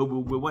 But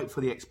we'll wait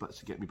for the experts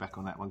to get me back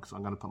on that one, because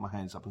I'm going to put my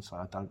hands up and say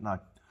I don't know.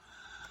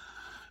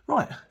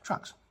 Right,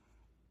 trucks.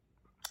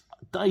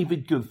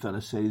 David Goodfellow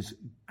says,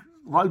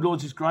 Road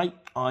Lords is great.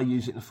 I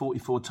use it in a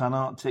 44-tonne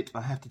Arctic.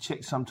 I have to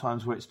check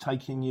sometimes where it's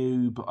taking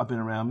you, but I've been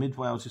around Mid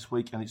Wales this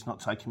week and it's not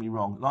taking me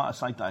wrong. Like I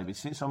say, David,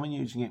 since I've been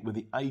using it with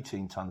the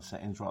 18-tonne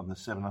settings rather than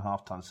the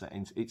 7.5-tonne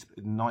settings, it's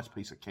a nice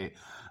piece of kit.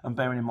 And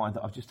bearing in mind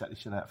that I've just had to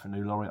shell out for a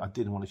new lorry, I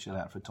didn't want to shell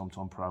out for a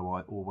TomTom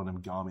Pro or one of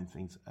them Garmin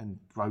things, and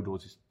Road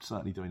Lords is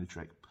certainly doing the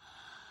trick.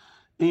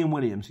 Ian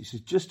Williams, he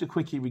says, just a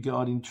quickie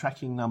regarding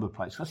tracking number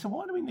plates. I said,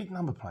 why do we need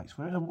number plates?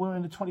 We're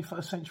in the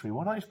 21st century.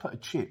 Why don't you just put a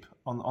chip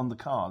on the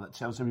car that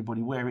tells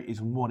everybody where it is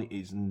and what it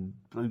is, and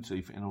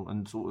Bluetooth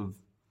and sort of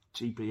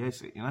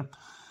GPS it, you know?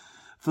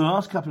 For the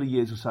last couple of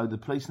years or so, the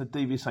police and the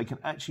DVSA can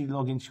actually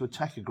log into your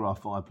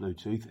tachograph via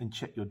Bluetooth and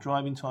check your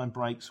driving time,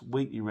 brakes,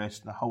 weekly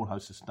rest, and a whole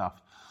host of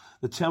stuff.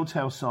 The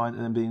telltale sign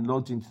and then being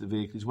logged into the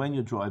vehicle is when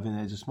you're driving,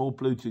 there's a small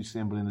Bluetooth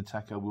symbol in the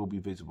tacho will be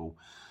visible.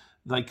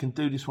 They can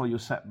do this while you're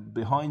sat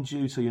behind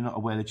you, so you're not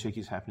aware the check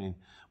is happening.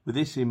 With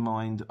this in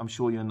mind, I'm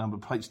sure your number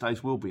plate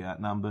days will be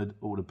outnumbered,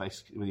 all the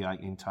best with the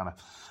 18-tonner.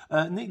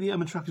 Nick the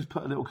Urban Trucker's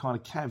put a little kind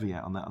of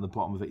caveat on that on the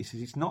bottom of it. He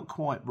says it's not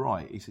quite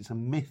right. He says it's a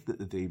myth that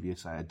the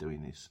DVSA are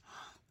doing this.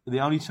 The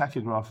only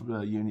tachograph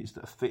units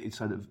that are fitted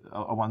so that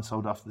are one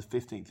sold after the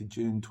 15th of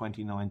June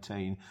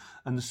 2019,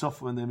 and the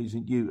software in them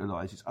isn't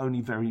utilised. It's only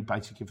very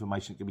basic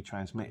information that can be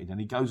transmitted, and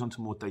he goes on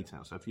to more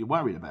detail. So if you're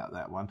worried about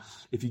that one,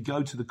 if you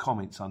go to the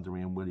comments under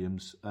Ian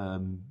Williams,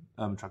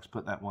 Trucks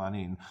put that one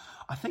in,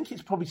 I think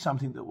it's probably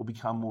something that will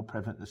become more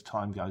prevalent as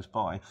time goes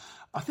by.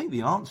 I think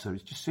the answer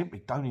is just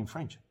simply don't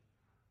infringe.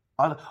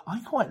 I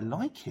quite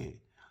like it.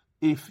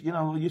 If, you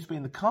know, I used to be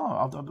in the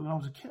car, when I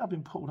was a kid, I've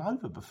been pulled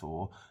over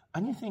before,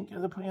 and you think,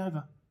 they're pulling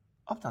over.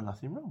 I've done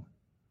nothing wrong.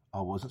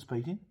 I wasn't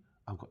speeding.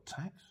 I've got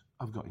tax.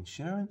 I've got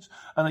insurance.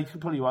 And they can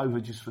pull you over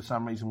just for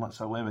some reason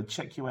whatsoever,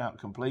 check you out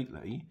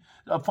completely.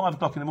 At 5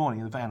 o'clock in the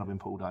morning, in the van, I've been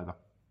pulled over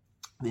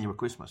near a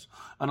Christmas.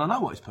 And I know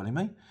what he's pulling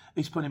me.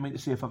 He's pulling me to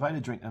see if I've had a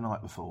drink the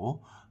night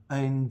before,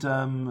 and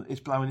it's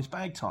blowing his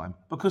bag time.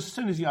 Because as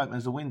soon as he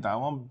opens the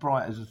window, I'm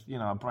bright as, you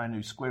know, a brand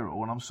new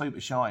squirrel, and I'm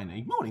super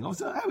shiny. Morning,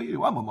 officer, how are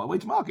you? I'm on my way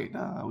to market.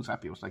 No, I was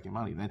happy I was taking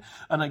money then.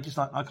 And they just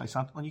like, okay,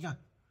 son, on you go.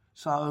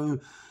 So,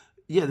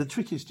 yeah, the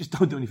trick is just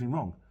don't do anything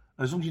wrong.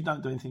 As long as you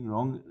don't do anything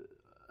wrong,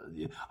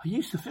 I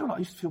used to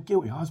feel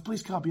guilty. I was a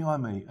police car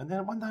behind me. And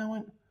then one day I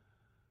went,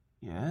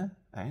 yeah,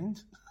 and?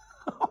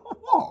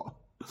 What?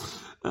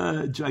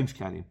 James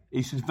Canyon.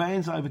 He says,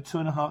 vans over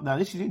 2.5... Now,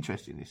 this is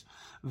interesting, this.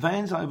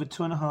 Vans over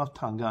 2.5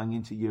 tonne going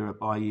into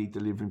Europe, i.e.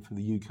 delivering from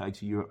the UK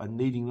to Europe, are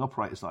needing an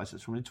operator's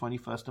licence from the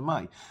 21st of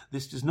May.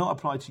 This does not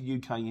apply to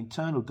UK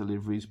internal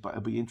deliveries, but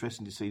it'll be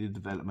interesting to see the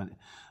development.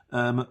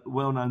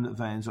 Well known that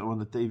vans are on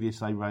the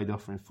DVSA radar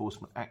for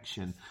enforcement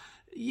action.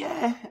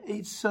 Yeah,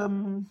 it's...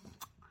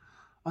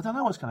 I don't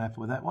know what's going to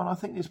happen with that one. I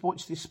think just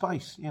watch this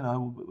space. You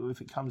know, if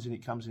it comes in,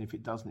 it comes in. If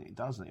it doesn't, it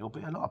doesn't. It'll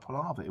be a lot of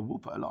palaver. It will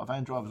put a lot of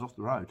van drivers off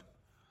the road.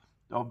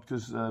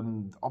 Because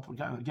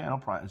getting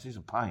operators is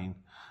a pain.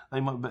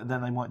 But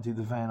then they might do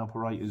the van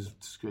operators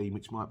scheme,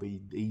 which might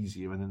be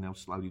easier, and then they'll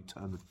slowly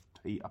turn the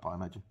heat up, I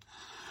imagine.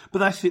 But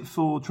that's it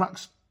for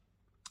trucks.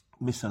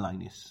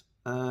 Miscellaneous.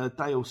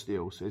 Dale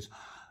Steele says,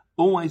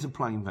 always a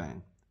plain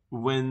van.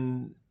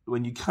 When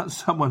you cut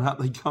someone up,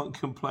 they can't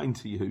complain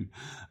to you.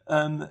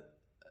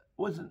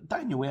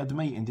 Daniel, we had a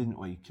meeting, didn't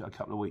we, a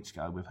couple of weeks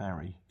ago with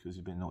Harry, because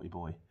he's been a naughty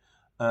boy.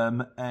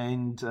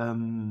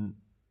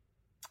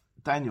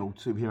 Daniel,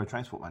 Superhero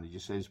Transport Manager,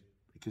 says,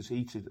 because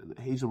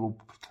his are all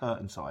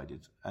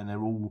curtain-sided, and they're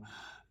all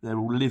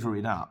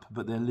liveried up,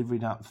 but they're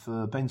liveried up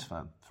for Ben's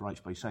firm, for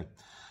HBC.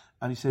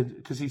 And he said,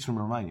 because he's from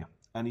Romania,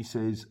 and he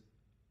says,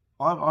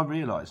 I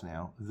realise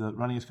now that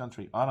running this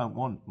country, I don't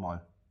want my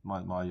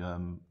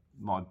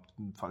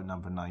phone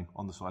number and name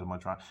on the side of my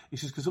truck. He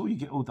says, because all you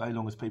get all day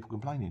long is people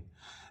complaining.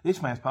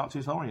 This man's parked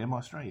his lorry in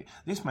my street.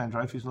 This man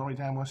drove his lorry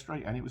down my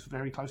street and it was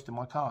very close to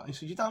my car. He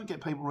says, you don't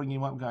get people ringing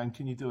you up going,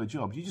 can you do a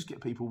job? You just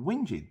get people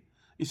whinging.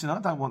 He said,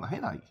 I don't want the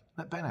headache.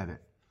 Let Ben have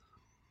it.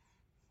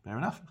 Fair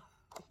enough.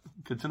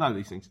 Good to know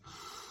these things.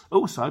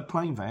 Also,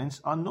 plain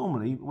vans are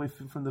normally,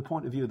 from the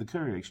point of view of the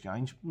courier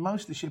exchange,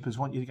 most of the shippers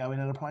want you to go in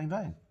a plain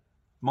van.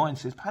 Mine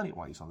says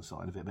Palletways on the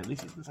side of it, but at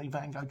least it doesn't say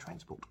Van Go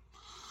Transport.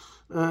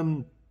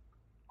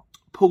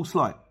 Paul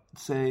Slight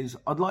says,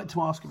 I'd like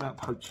to ask about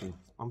poaching.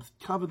 I've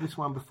covered this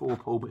one before,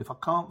 Paul, but if I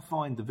can't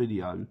find the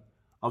video,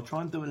 I'll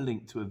try and do a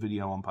link to a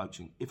video on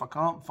poaching. If I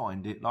can't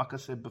find it, like I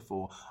said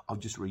before, I'll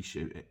just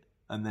reshoot it.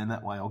 And then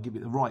that way I'll give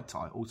it the right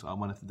title, so I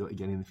won't have to do it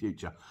again in the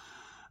future.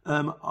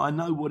 I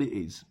know what it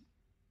is,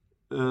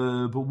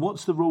 but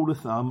what's the rule of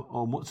thumb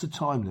on what's the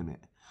time limit?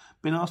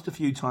 Been asked a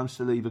few times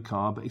to leave a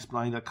car, but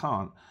explained I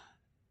can't.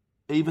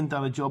 even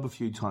done a job a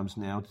few times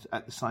now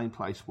at the same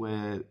place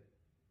where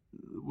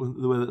the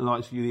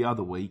lights for you the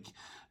other week.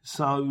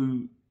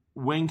 So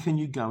when can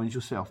you go in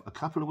yourself? A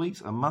couple of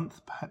weeks, a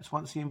month, perhaps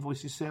once the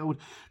invoice is settled?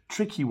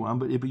 Tricky one,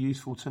 but it'd be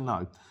useful to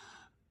know.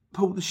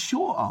 Paul, the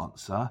short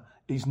answer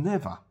is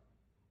never.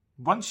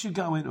 Once you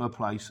go into a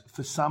place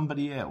for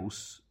somebody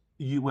else,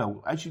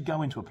 as you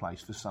go into a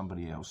place for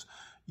somebody else,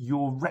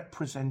 you're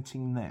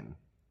representing them.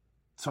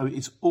 So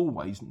it's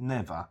always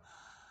never.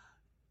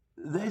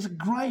 There's a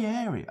grey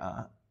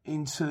area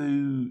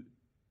into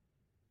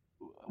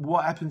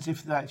what happens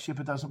if that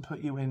shipper doesn't put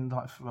you in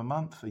like for a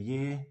month, a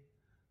year,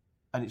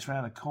 and it's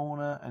round a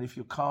corner, and if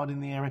you're card in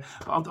the area.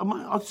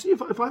 I'll see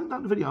if I haven't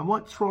done the video, I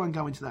might try and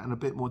go into that in a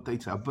bit more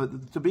detail.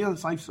 But to be on the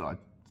safe side,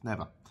 it's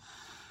never.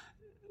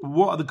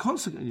 What are the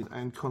consequences?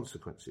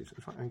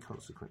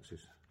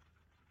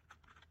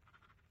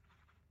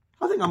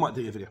 I think I might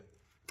do a video.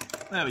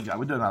 There we go,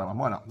 we'll do another one.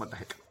 Why not? What the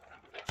heck?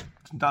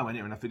 Nowhere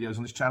near enough videos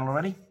on this channel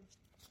already.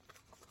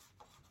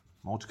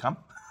 More to come.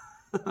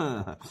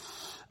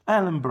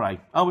 Alan Bray.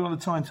 Oh, we're on the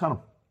Tyne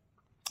Tunnel.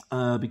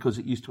 Because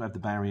it used to have the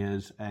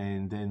barriers,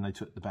 and then they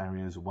took the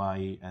barriers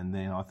away, and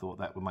then I thought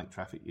that would make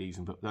traffic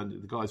easy. But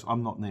the guys,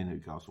 I'm not near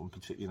Newcastle, and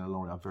particularly in a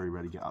lorry, I very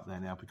rarely get up there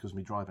now because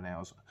my driving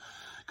hours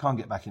can't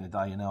get back in the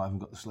day, and now I haven't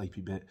got the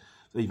sleepy bit,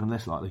 even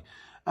less likely.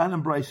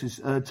 Alan Bray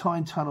says,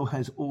 Tyne Tunnel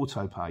has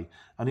autopay,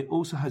 and it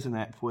also has an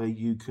app where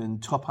you can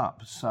top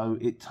up, so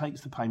it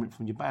takes the payment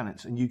from your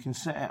balance, and you can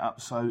set it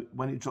up so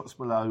when it drops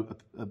below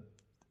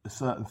a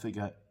certain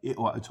figure, it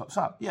tops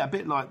up. Yeah, a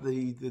bit like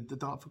the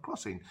Dartford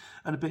crossing,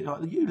 and a bit like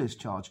the ULEZ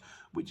charge,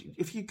 which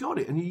if you got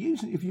it and you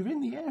use it, if you're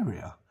in the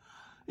area,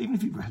 even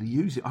if you rarely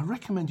use it, I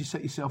recommend you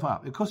set yourself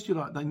up. It costs you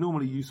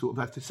you sort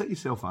of have to set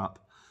yourself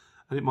up,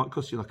 and it might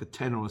cost you like a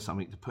tenner or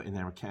something to put in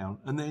their account,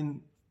 and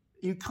then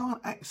you can't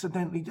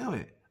accidentally do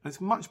it. And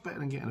it's much better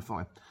than getting a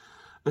fine.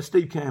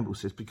 Steve Campbell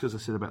says, because I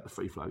said about the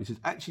free flow, he says,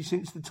 actually,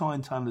 since the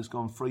Tyne Tunnel has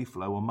gone free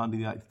flow on Monday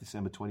the 8th of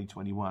December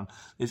 2021,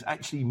 there's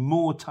actually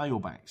more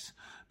tailbacks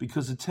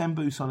because the 10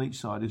 booths on each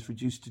side is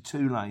reduced to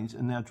 2 lanes,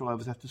 and now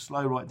drivers have to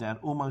slow right down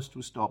almost to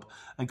a stop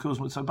and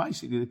cause. So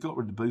basically, they've got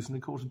rid of the booths and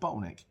they caused a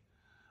bottleneck.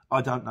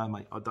 I don't know,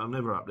 mate. I'm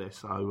never up there,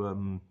 so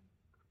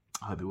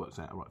I hope it works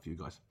out all right for you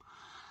guys.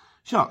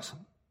 Sharks.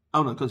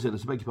 Oh no, consider,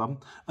 beg your pardon.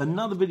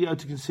 Another video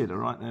to consider,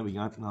 right, there we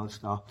go, another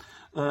star.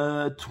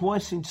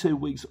 Twice in 2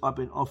 weeks I've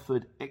been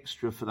offered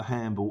extra for the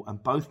handball,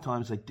 and both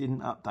times they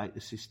didn't update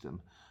the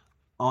system.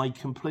 I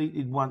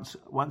completed once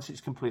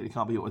it's completed, it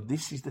can't be ordered.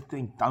 This is the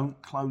thing, don't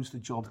close the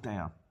job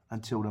down.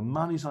 Until the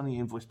money's on the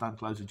invoice, don't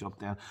close the job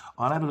down.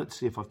 I'll have a look to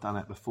see if I've done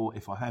that before.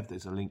 If I have,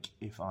 there's a link.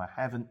 If I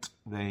haven't,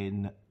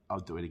 then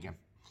I'll do it again.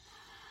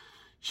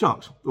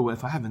 Sharks, well,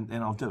 if I haven't,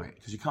 then I'll do it,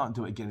 because you can't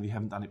do it again if you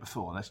haven't done it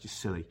before. That's just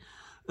silly.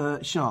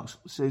 Sharks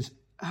says,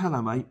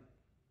 hello mate,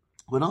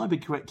 would I be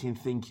correct in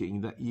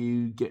thinking that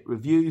you get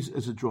reviews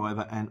as a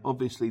driver, and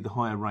obviously the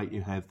higher rate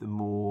you have, the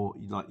more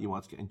you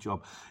are to get a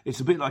job? It's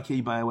a bit like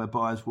eBay, where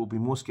buyers will be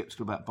more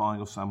sceptical about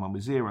buying off someone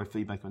with zero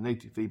feedback or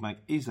negative feedback.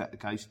 Is that the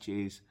case?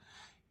 Cheers.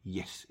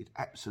 Yes, it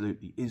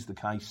absolutely is the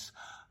case,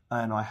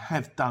 and I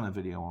have done a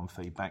video on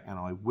feedback, and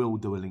I will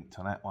do a link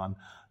to that one.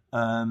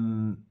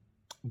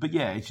 But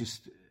yeah,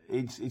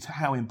 it's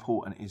how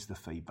important is the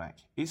feedback.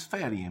 It's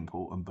fairly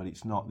important, but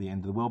it's not the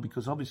end of the world,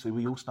 because obviously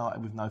we all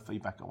started with no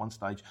feedback at one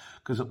stage,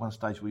 because at one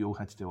stage we all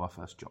had to do our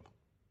first job.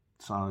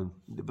 So,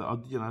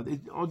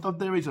 but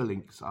there is a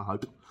link, so I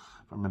hope,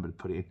 if I remember to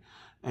put it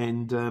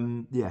in.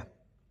 And yeah,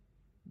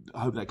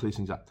 I hope that clears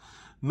things up.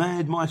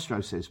 Mad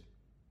Maestro says,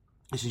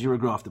 this is, you're a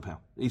grafter,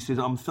 pal. He says,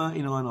 I'm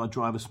 39, I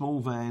drive a small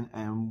van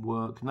and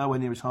work nowhere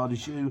near as hard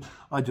as you.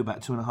 I do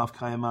about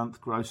 2.5k a month,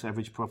 gross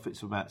average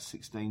profits of about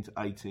 16 to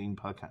 18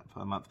 per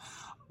month.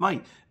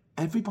 Mate,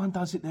 everyone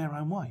does it their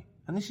own way.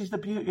 And this is the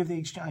beauty of the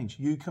exchange.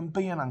 You can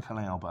be an Uncle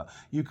Albert.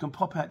 You can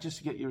pop out just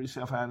to get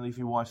yourself out and leave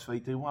your wife's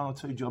feet, do 1 or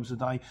 2 jobs a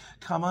day,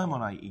 come home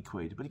on 80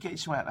 quid. But it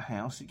gets you out of the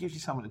house, it gives you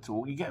something to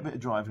talk, you get a bit of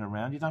driving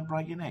around, you don't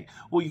break your neck.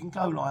 Or you can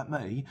go like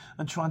me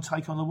and try and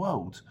take on the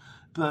world.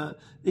 But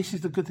this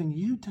is the good thing,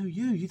 you do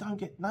you. You don't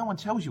get, no one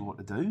tells you what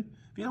to do.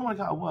 If you don't want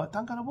to go to work,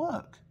 don't go to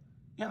work.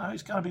 You know,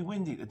 it's going to be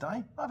windy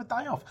today, have a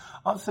day off.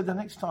 I said the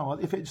next time,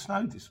 if it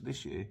snowed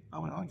this year, I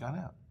ain't going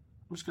out.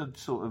 I'm just going to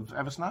sort of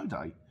have a snow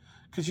day.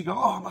 Because you go,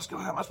 I must go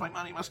out, must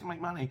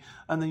make money.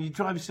 And then you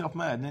drive yourself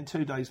mad, and then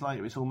 2 days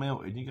later it's all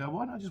melted, and you go,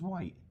 why don't I just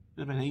wait? It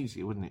would have been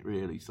easier, wouldn't it,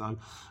 really? So,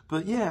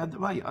 but yeah,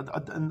 mate,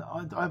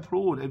 I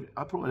applaud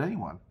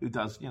anyone who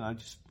does,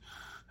 just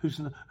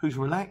who's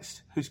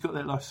relaxed, who's got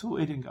their life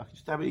sorted, and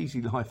just have an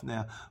easy life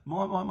now.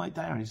 My mate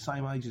Darren is the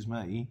same age as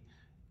me.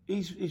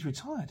 He's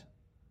retired.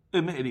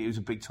 Admittedly, he was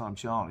a big-time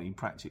Charlie. He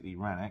practically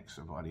ran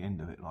AXA by the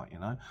end of it,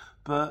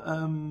 But,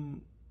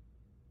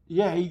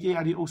 yeah, he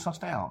had it all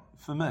sussed out.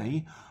 For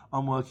me,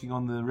 I'm working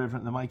on the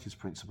Reverend the Maker's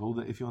principle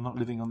that if you're not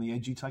living on the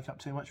edge, you take up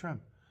too much room.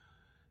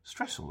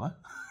 Stressful, though.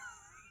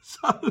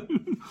 So,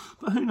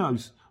 but who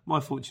knows? My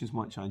fortunes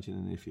might change in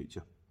the near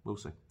future. We'll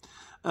see.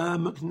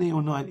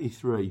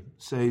 McNeil93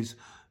 says,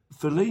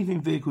 for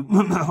leaving vehicles,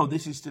 no,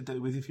 this is to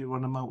do with if you're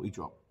on a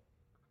multi-drop.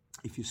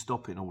 if you're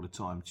stopping all the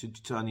time. Should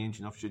you turn the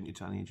engine off? Shouldn't you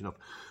turn the engine off?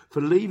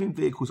 For leaving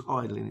vehicles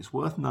idling, it's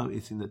worth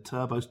noticing that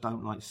turbos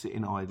don't like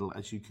sitting idle,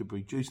 as you could be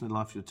reducing the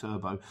life of your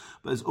turbo.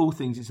 But as all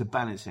things, it's a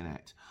balancing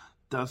act.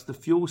 Does the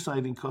fuel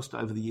saving cost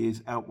over the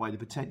years outweigh the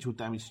potential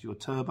damage to your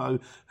turbo?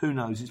 Who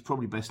knows? It's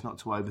probably best not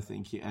to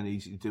overthink it and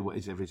easy to do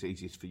whatever is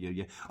easiest for you.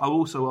 Yeah.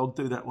 I'll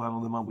do that one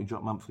on the month we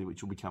drop monthly,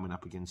 which will be coming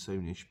up again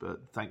soonish.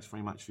 But thanks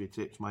very much for your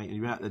tips, mate. And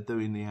you're out there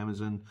doing the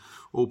Amazon.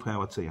 All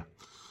power to you.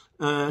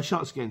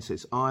 Sharks again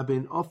says, I've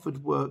been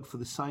offered work for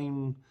the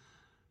same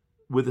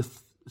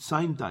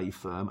day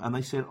firm, and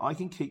they said I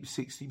can keep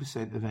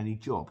 60% of any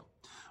job.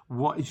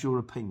 What is your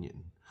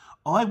opinion?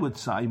 I would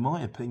say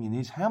my opinion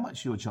is how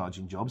much you're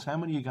charging jobs, how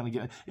many you're going to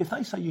get. If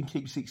they say you can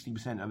keep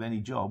 60% of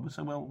any job,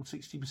 so well,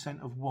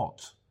 60% of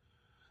what?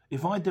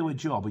 If I do a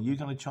job, are you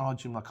going to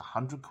charge them like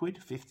 100 quid,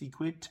 50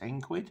 quid,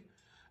 10 quid?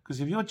 Because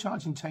if you're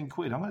charging 10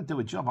 quid, I'm going to do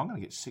a job, I'm going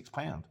to get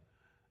 £6.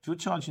 If you're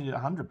charging it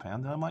 £100,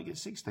 then I might get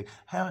 60.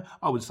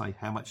 I would say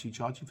how much are you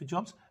charging for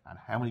jobs and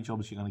how many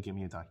jobs are you going to give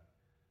me a day?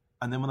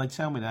 And then when they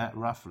tell me that,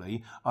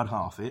 roughly, I'd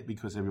half it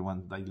because they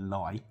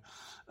lie.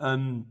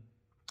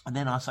 And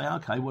then I say,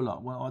 okay,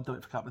 I'll do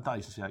it for a couple of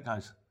days and see how it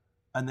goes.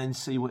 And then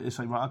see what you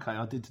say, right, okay,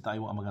 I did today,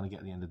 what am I going to get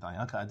at the end of the day?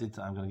 Okay, I did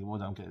today, I'm going to get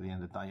what I'm going to get at the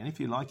end of the day. And if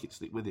you like it,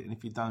 stick with it. And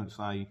if you don't,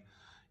 say,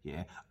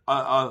 yeah.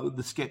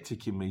 The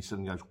skeptic in me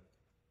suddenly goes,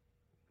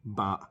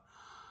 but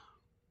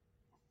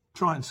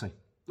try and see.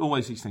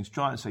 Always these things,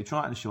 try and see.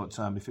 Try it in the short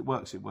term. If it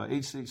works, it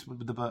works. It's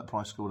the Bert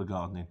Price School of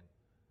Gardening.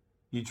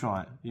 You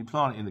try it. You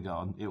plant it in the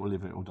garden, it will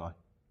live, it will die.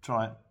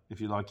 Try it. If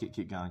you like it,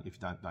 keep going. If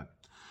you don't, don't.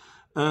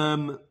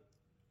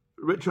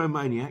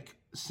 Retromaniac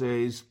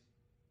says,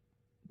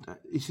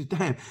 he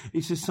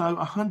says, so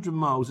 100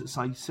 miles at,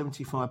 say,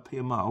 75p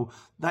a mile,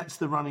 that's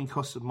the running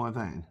cost of my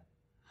van.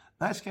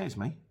 That scares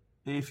me.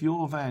 If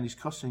your van is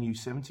costing you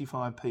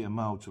 75p a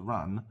mile to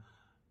run,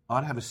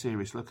 I'd have a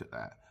serious look at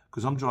that.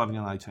 Because I'm driving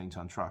an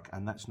 18-tonne truck,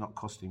 and that's not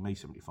costing me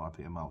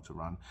 75p a mile to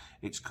run.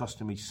 It's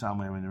costing me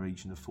somewhere in the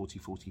region of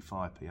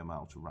 45p a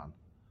mile to run.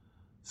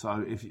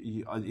 So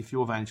if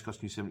your van is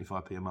costing you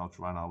 75p a mile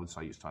to run, I would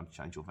say it's time to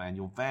change your van.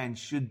 Your van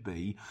should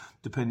be,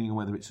 depending on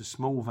whether it's a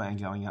small van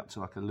going up to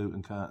like a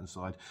Luton Curtain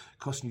side,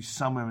 costing you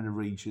somewhere in the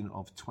region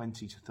of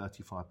 20 to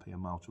 35p a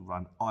mile to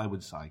run, I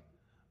would say.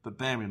 But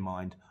bear in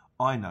mind,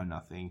 I know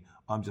nothing.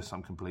 I'm just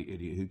some complete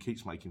idiot who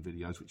keeps making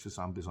videos, which for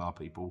some bizarre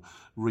people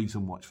reads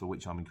and watch, for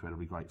which I'm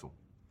incredibly grateful.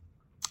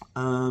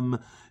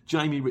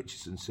 Jamie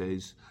Richardson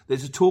says,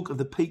 there's a talk of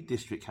the Peak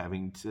District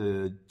having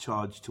to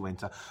charge to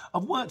enter.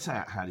 I've worked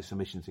out how this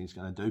emission thing is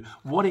going to do.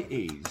 What it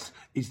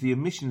is the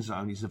emission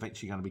zone is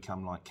eventually going to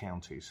become like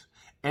counties.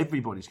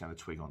 Everybody's going to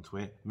twig onto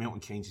it.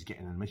 Milton Keynes is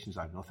getting an emission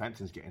zone.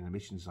 Northampton's getting an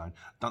emission zone.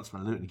 Dunstable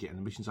and Luton are getting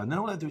an emission zone. Then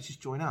all they do is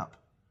just join up.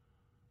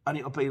 And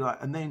it'll be like,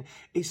 and then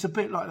it's a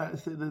bit like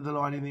that, the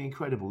line in The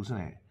Incredibles, isn't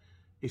it?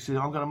 He said,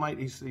 I'm going to make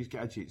these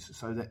gadgets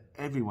so that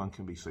everyone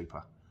can be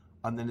super.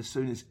 And then as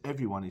soon as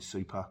everyone is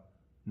super,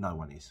 no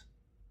one is.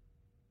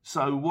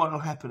 So what will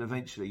happen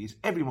eventually is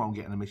everyone will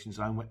get an emission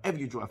zone wherever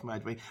you drive from A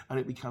to B, and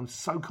it becomes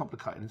so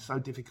complicated and so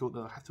difficult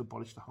that they'll have to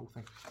abolish the whole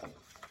thing.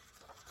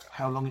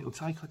 How long it will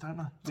take, I don't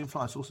know. We've been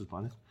flying saucers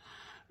by then.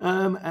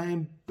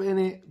 And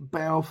Bennett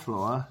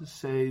Bowflower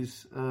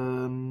says,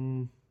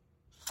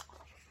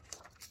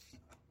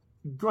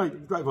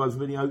 great vibes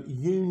video.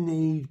 You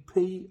need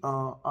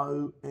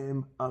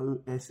PROMOSM.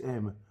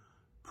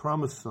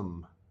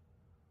 Promosum.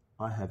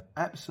 I have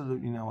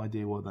absolutely no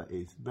idea what that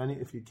is. Bennett,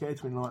 if you care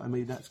to enlighten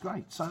me, that's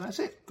great. So that's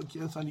it.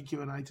 That's only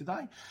Q&A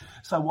today.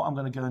 So what I'm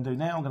going to go and do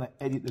now, I'm going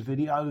to edit the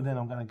video. Then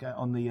I'm going to go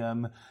on the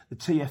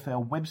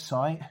TfL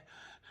website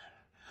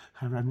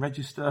and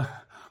register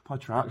my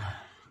truck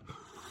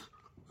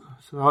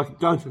so I can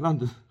go to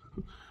London.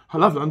 I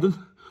love London.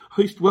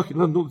 I used to work in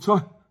London all the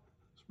time.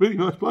 It's a really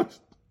nice place.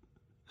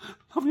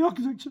 Lovely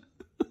architecture.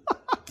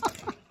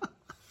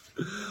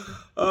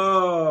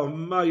 Oh,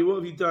 mate, what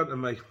have you done to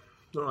me?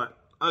 All right.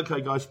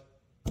 Okay, guys.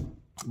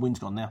 Wind's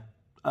gone now.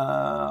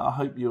 I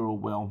hope you're all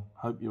well.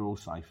 Hope you're all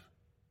safe.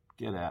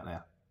 Get out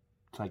there.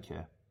 Take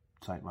care.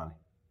 Take money.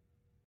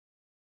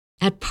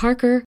 At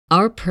Parker,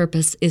 our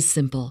purpose is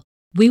simple.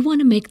 We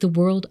want to make the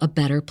world a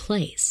better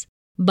place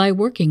by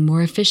working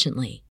more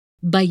efficiently,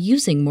 by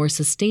using more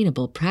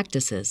sustainable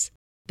practices,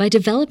 by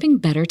developing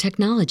better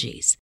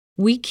technologies.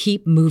 We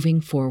keep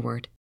moving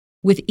forward.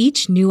 With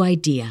each new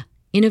idea,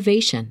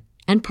 innovation,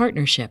 and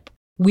partnership,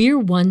 we're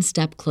one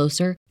step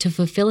closer to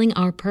fulfilling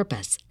our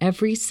purpose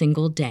every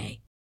single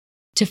day.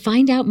 To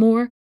find out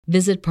more,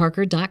 visit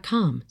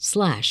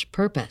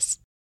parker.com/purpose.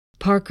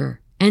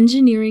 Parker,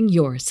 engineering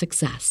your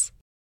success.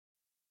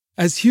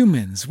 As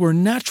humans, we're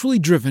naturally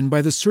driven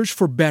by the search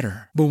for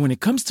better. But when it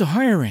comes to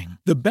hiring,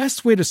 the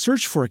best way to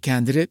search for a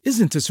candidate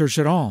isn't to search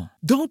at all.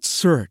 Don't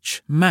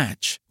search,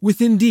 match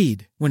with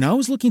Indeed. When I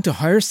was looking to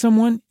hire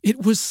someone,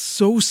 it was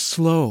so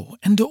slow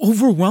and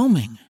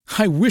overwhelming.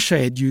 I wish I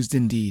had used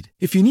Indeed.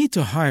 If you need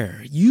to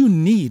hire, you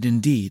need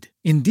Indeed.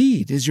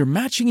 Indeed is your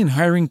matching and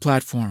hiring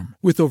platform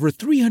with over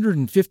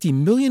 350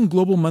 million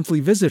global monthly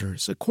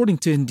visitors, according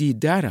to Indeed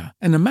data,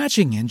 and a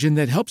matching engine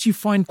that helps you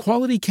find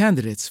quality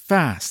candidates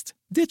fast.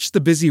 Ditch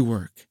the busy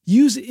work.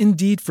 Use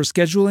Indeed for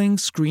scheduling,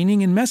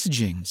 screening, and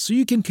messaging so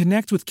you can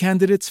connect with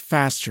candidates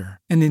faster.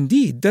 And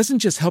Indeed doesn't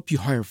just help you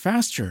hire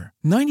faster.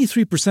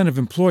 93% of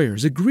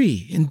employers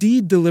agree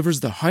Indeed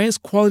delivers the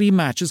highest quality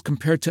matches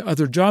compared to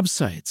other job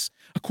sites,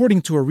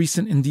 according to a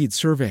recent Indeed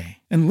survey.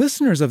 And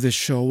listeners of this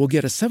show will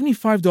get a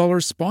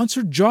 $75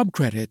 sponsored job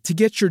credit to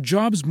get your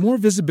jobs more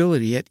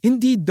visibility at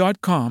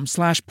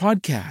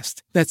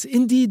Indeed.com/podcast. That's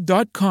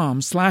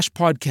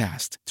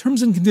Indeed.com/podcast.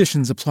 Terms and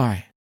conditions apply.